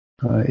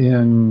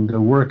in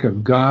the work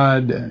of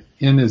God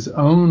in his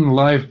own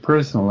life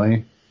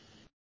personally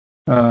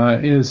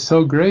is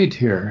so great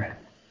here.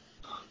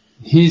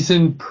 He's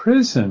in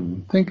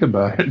prison. Think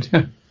about it.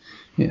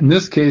 In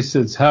this case,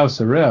 it's house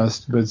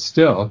arrest, but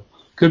still,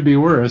 could be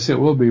worse. It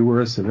will be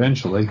worse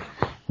eventually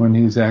when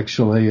he's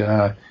actually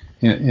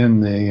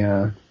in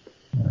the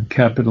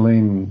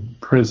Capitoline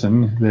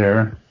prison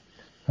there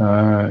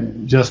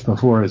just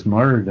before his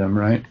martyrdom,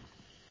 right?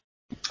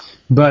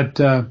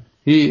 But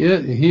he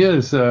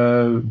is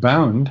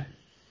bound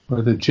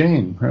with a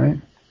chain,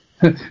 right?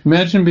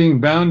 Imagine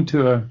being bound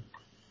to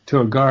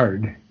a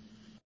guard,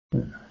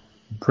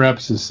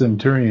 perhaps a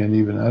centurion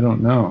even, I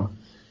don't know.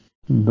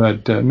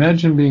 But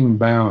imagine being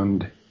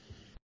bound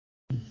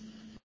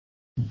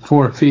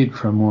 4 feet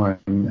from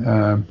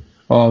one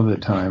all the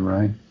time,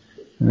 right?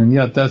 And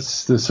yet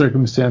that's the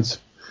circumstance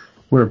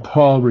where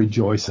Paul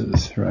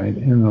rejoices, right,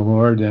 in the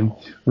Lord and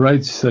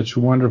writes such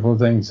wonderful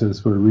things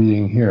as we're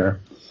reading here.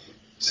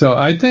 So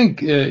I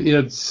think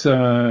its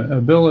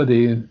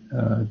ability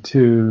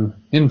to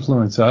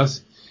influence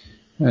us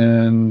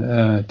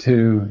and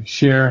to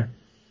share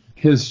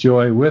his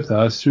joy with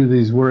us through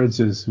these words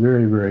is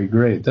very, very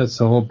great. That's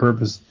the whole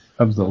purpose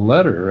of the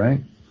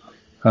letter,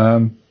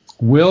 right?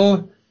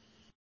 Will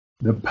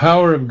the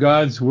power of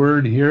God's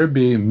word here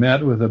be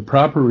met with a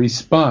proper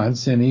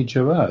response in each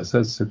of us?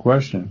 That's the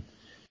question.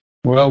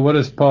 Well, what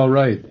does Paul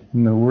write?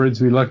 In the words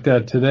we looked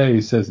at today,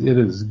 he says, it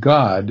is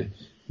God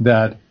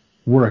that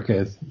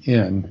worketh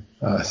in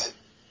us.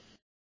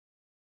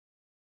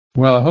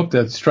 Well, I hope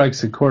that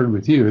strikes a chord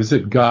with you. Is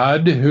it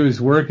God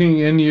who's working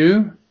in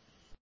you?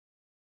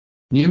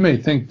 You may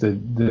think that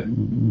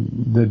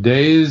the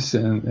days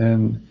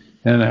and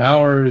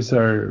hours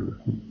are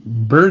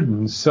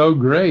burdens so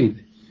great,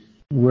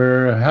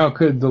 where how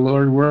could the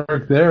Lord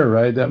work there,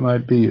 right? That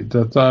might be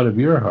the thought of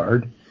your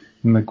heart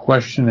and the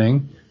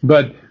questioning.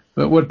 But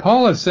what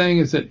Paul is saying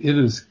is that it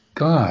is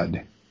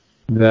God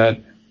that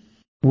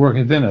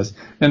worketh in us.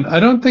 And I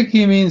don't think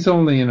he means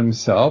only in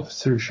himself,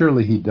 so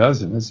surely he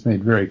doesn't. It's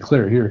made very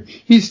clear here.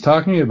 He's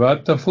talking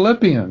about the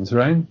Philippians,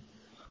 right?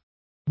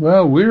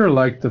 Well, we're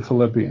like the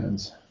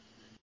Philippians,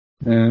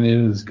 and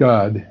it is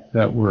God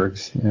that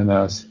works in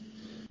us.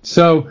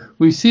 So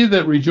we see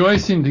that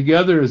rejoicing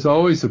together is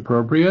always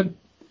appropriate.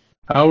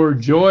 Our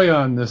joy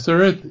on this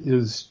earth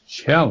is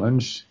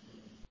challenged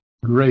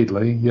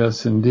greatly,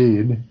 yes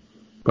indeed,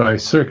 by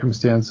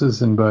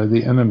circumstances and by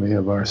the enemy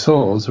of our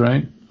souls,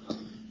 right?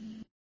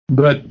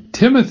 But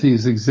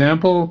Timothy's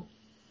example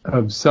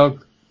of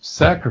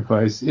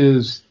self-sacrifice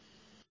is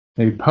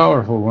a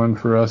powerful one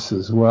for us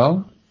as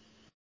well.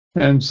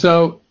 And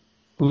so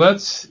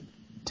let's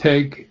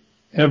take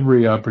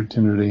every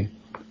opportunity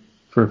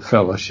for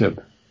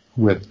fellowship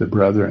with the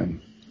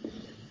brethren.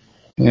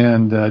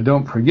 And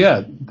don't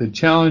forget, the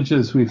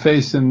challenges we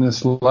face in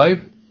this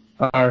life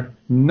are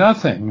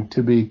nothing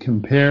to be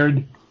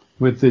compared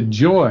with the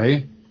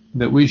joy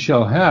that we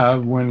shall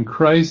have when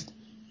Christ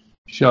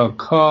shall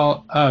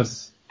call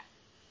us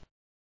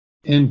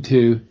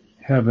into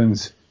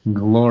heaven's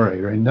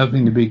glory, right?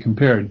 Nothing to be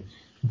compared.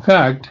 In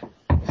fact,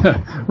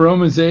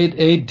 Romans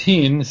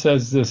 8:18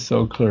 says this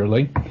so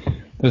clearly: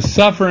 the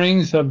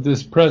sufferings of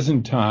this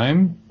present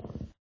time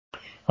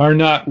are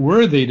not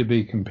worthy to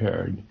be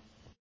compared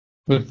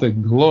with the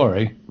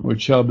glory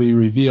which shall be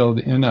revealed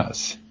in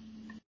us.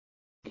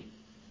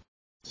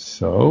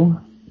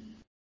 So,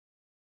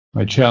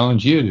 I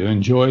challenge you to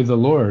enjoy the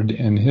Lord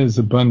and His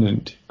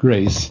abundant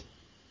grace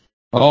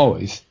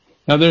always.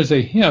 Now, there's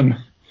a hymn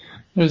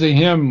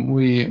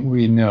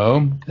we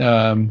know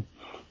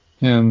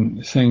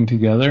and sing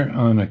together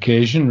on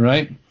occasion,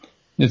 right?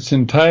 It's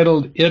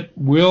entitled, "It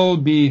Will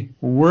Be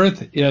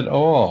Worth It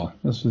All."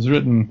 This was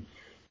written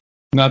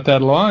not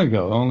that long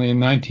ago, only in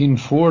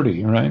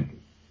 1940, right?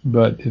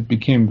 But it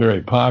became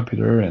very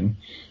popular and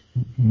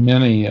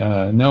many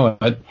know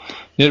it.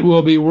 It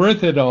will be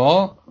worth it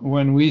all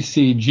when we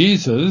see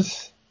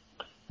Jesus.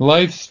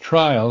 Life's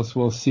trials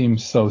will seem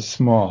so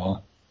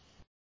small.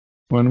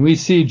 When we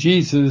see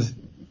Jesus,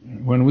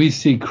 when we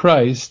see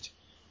Christ,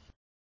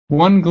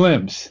 one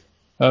glimpse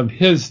of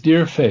His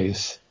dear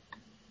face,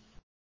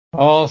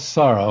 all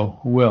sorrow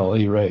will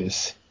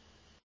erase.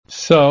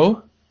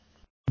 So,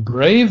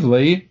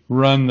 bravely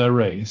run the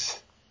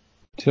race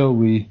till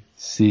we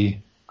see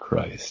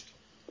Christ.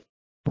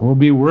 It will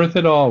be worth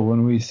it all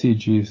when we see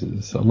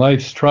Jesus.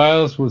 Life's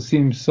trials will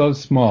seem so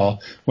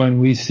small when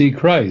we see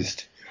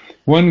Christ.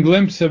 One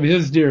glimpse of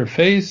His dear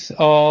face,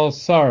 all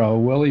sorrow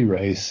will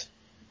erase.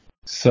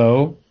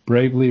 So,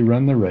 bravely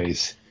run the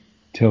race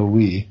till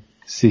we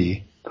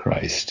see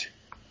Christ.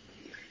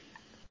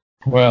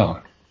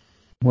 Well,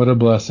 what a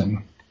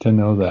blessing to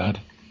know that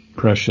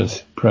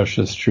precious,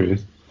 precious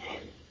truth.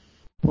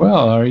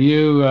 Well, are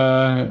you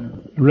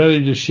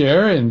ready to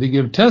share and to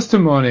give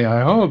testimony?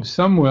 I hope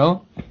some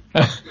will.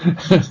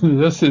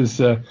 This is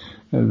the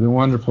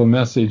wonderful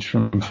message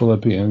from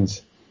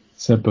Philippians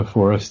set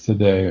before us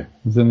today.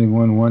 Does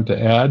anyone want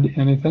to add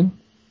anything?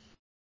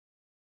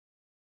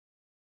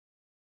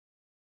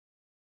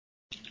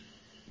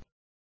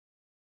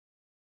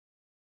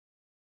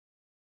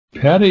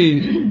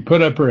 Patty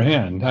put up her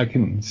hand. I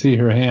can see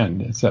her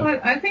hand. Well,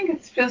 I think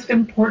it's just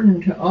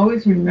important to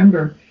always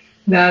remember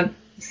that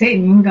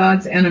Satan,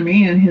 God's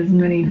enemy, and his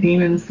many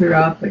demons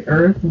throughout the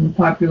earth and the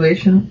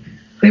population,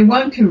 they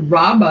want to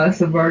rob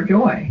us of our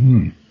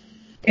joy.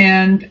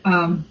 And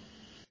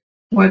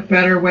what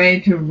better way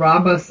to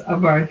rob us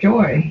of our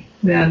joy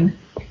than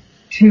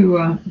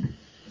to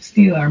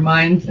steal our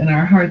minds and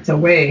our hearts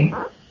away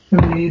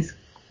from these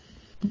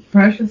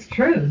precious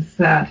truths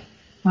that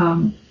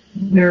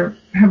there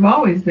have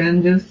always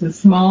been just a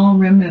small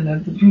remnant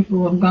of the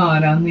people of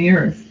God on the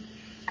earth.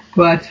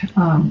 But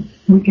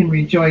we can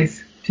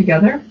rejoice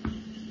together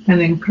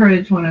and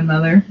encourage one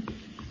another.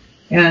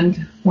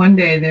 And one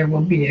day there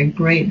will be a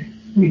great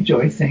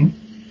rejoicing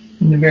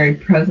in the very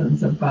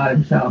presence of God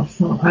Himself.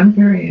 So I'm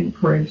very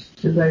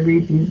encouraged as I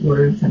read these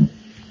words and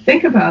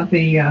think about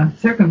the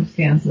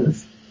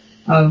circumstances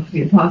of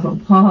the Apostle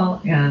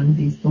Paul and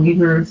these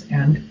believers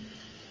and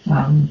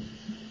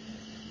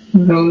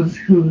those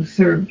who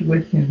served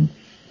with him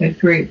at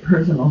great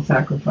personal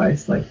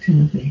sacrifice, like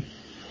Timothy.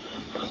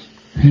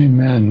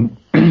 Amen.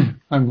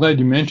 I'm glad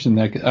you mentioned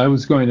that. I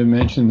was going to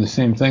mention the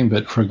same thing,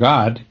 but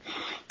forgot.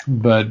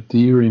 But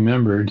you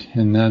remembered,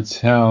 and that's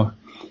how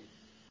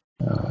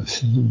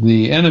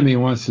the enemy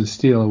wants to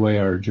steal away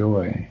our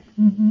joy.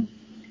 Mm-hmm.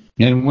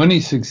 And when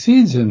he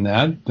succeeds in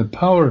that, the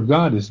power of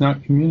God is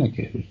not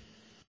communicated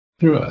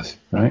through us,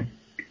 right?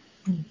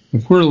 Mm-hmm.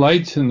 If we're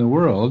lights in the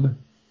world,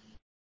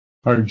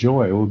 our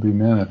joy will be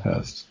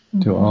manifest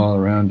to all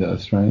around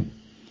us, right?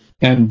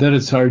 And that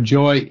it's our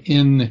joy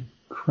in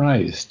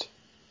Christ.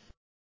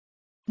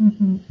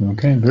 Mm-hmm.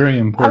 Okay, very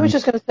important. I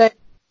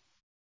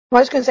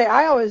was going to say,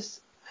 I always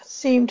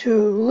seem to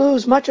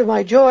lose much of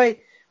my joy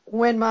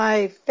when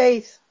my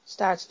faith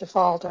starts to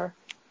falter.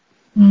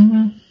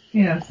 Mm-hmm.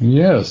 Yes.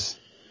 Yes.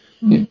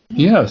 Mm-hmm.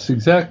 Yes,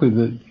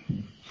 exactly.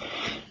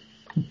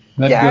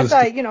 As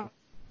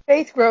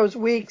faith grows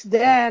weak,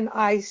 then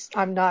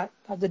I'm not,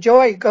 the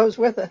joy goes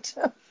with it.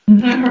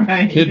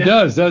 Right. It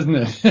does, doesn't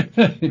it?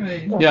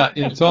 Right. Yeah,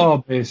 it's all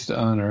based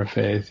on our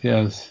faith,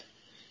 yes.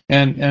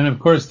 And of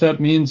course that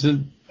means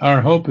that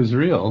our hope is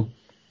real,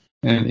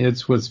 and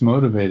it's what's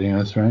motivating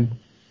us, right?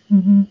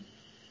 Mm-hmm.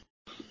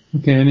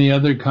 Okay, any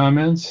other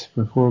comments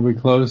before we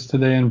close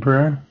today in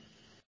prayer?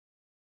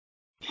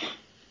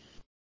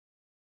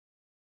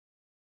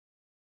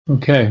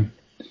 Okay.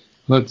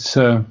 Let's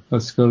go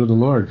to the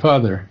Lord.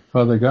 Father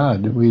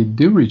God, we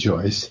do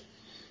rejoice.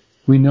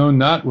 We know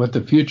not what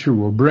the future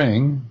will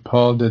bring.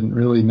 Paul didn't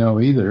really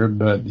know either,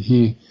 but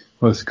he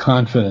was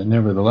confident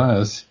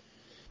nevertheless.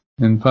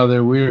 And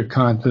Father, we are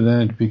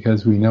confident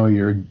because we know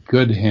your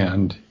good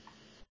hand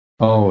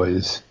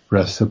always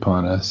rests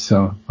upon us.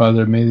 So,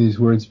 Father, may these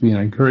words be an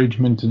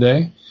encouragement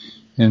today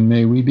and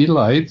may we be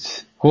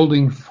lights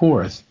holding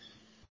forth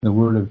the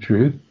word of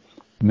truth.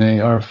 May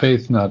our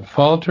faith not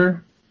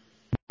falter,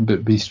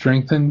 but be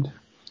strengthened.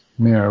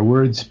 May our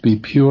words be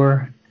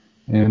pure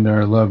and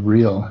our love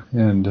real.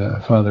 And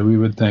Father, we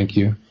would thank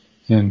you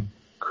in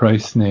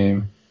Christ's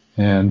name,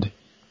 and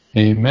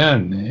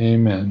amen,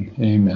 amen, amen.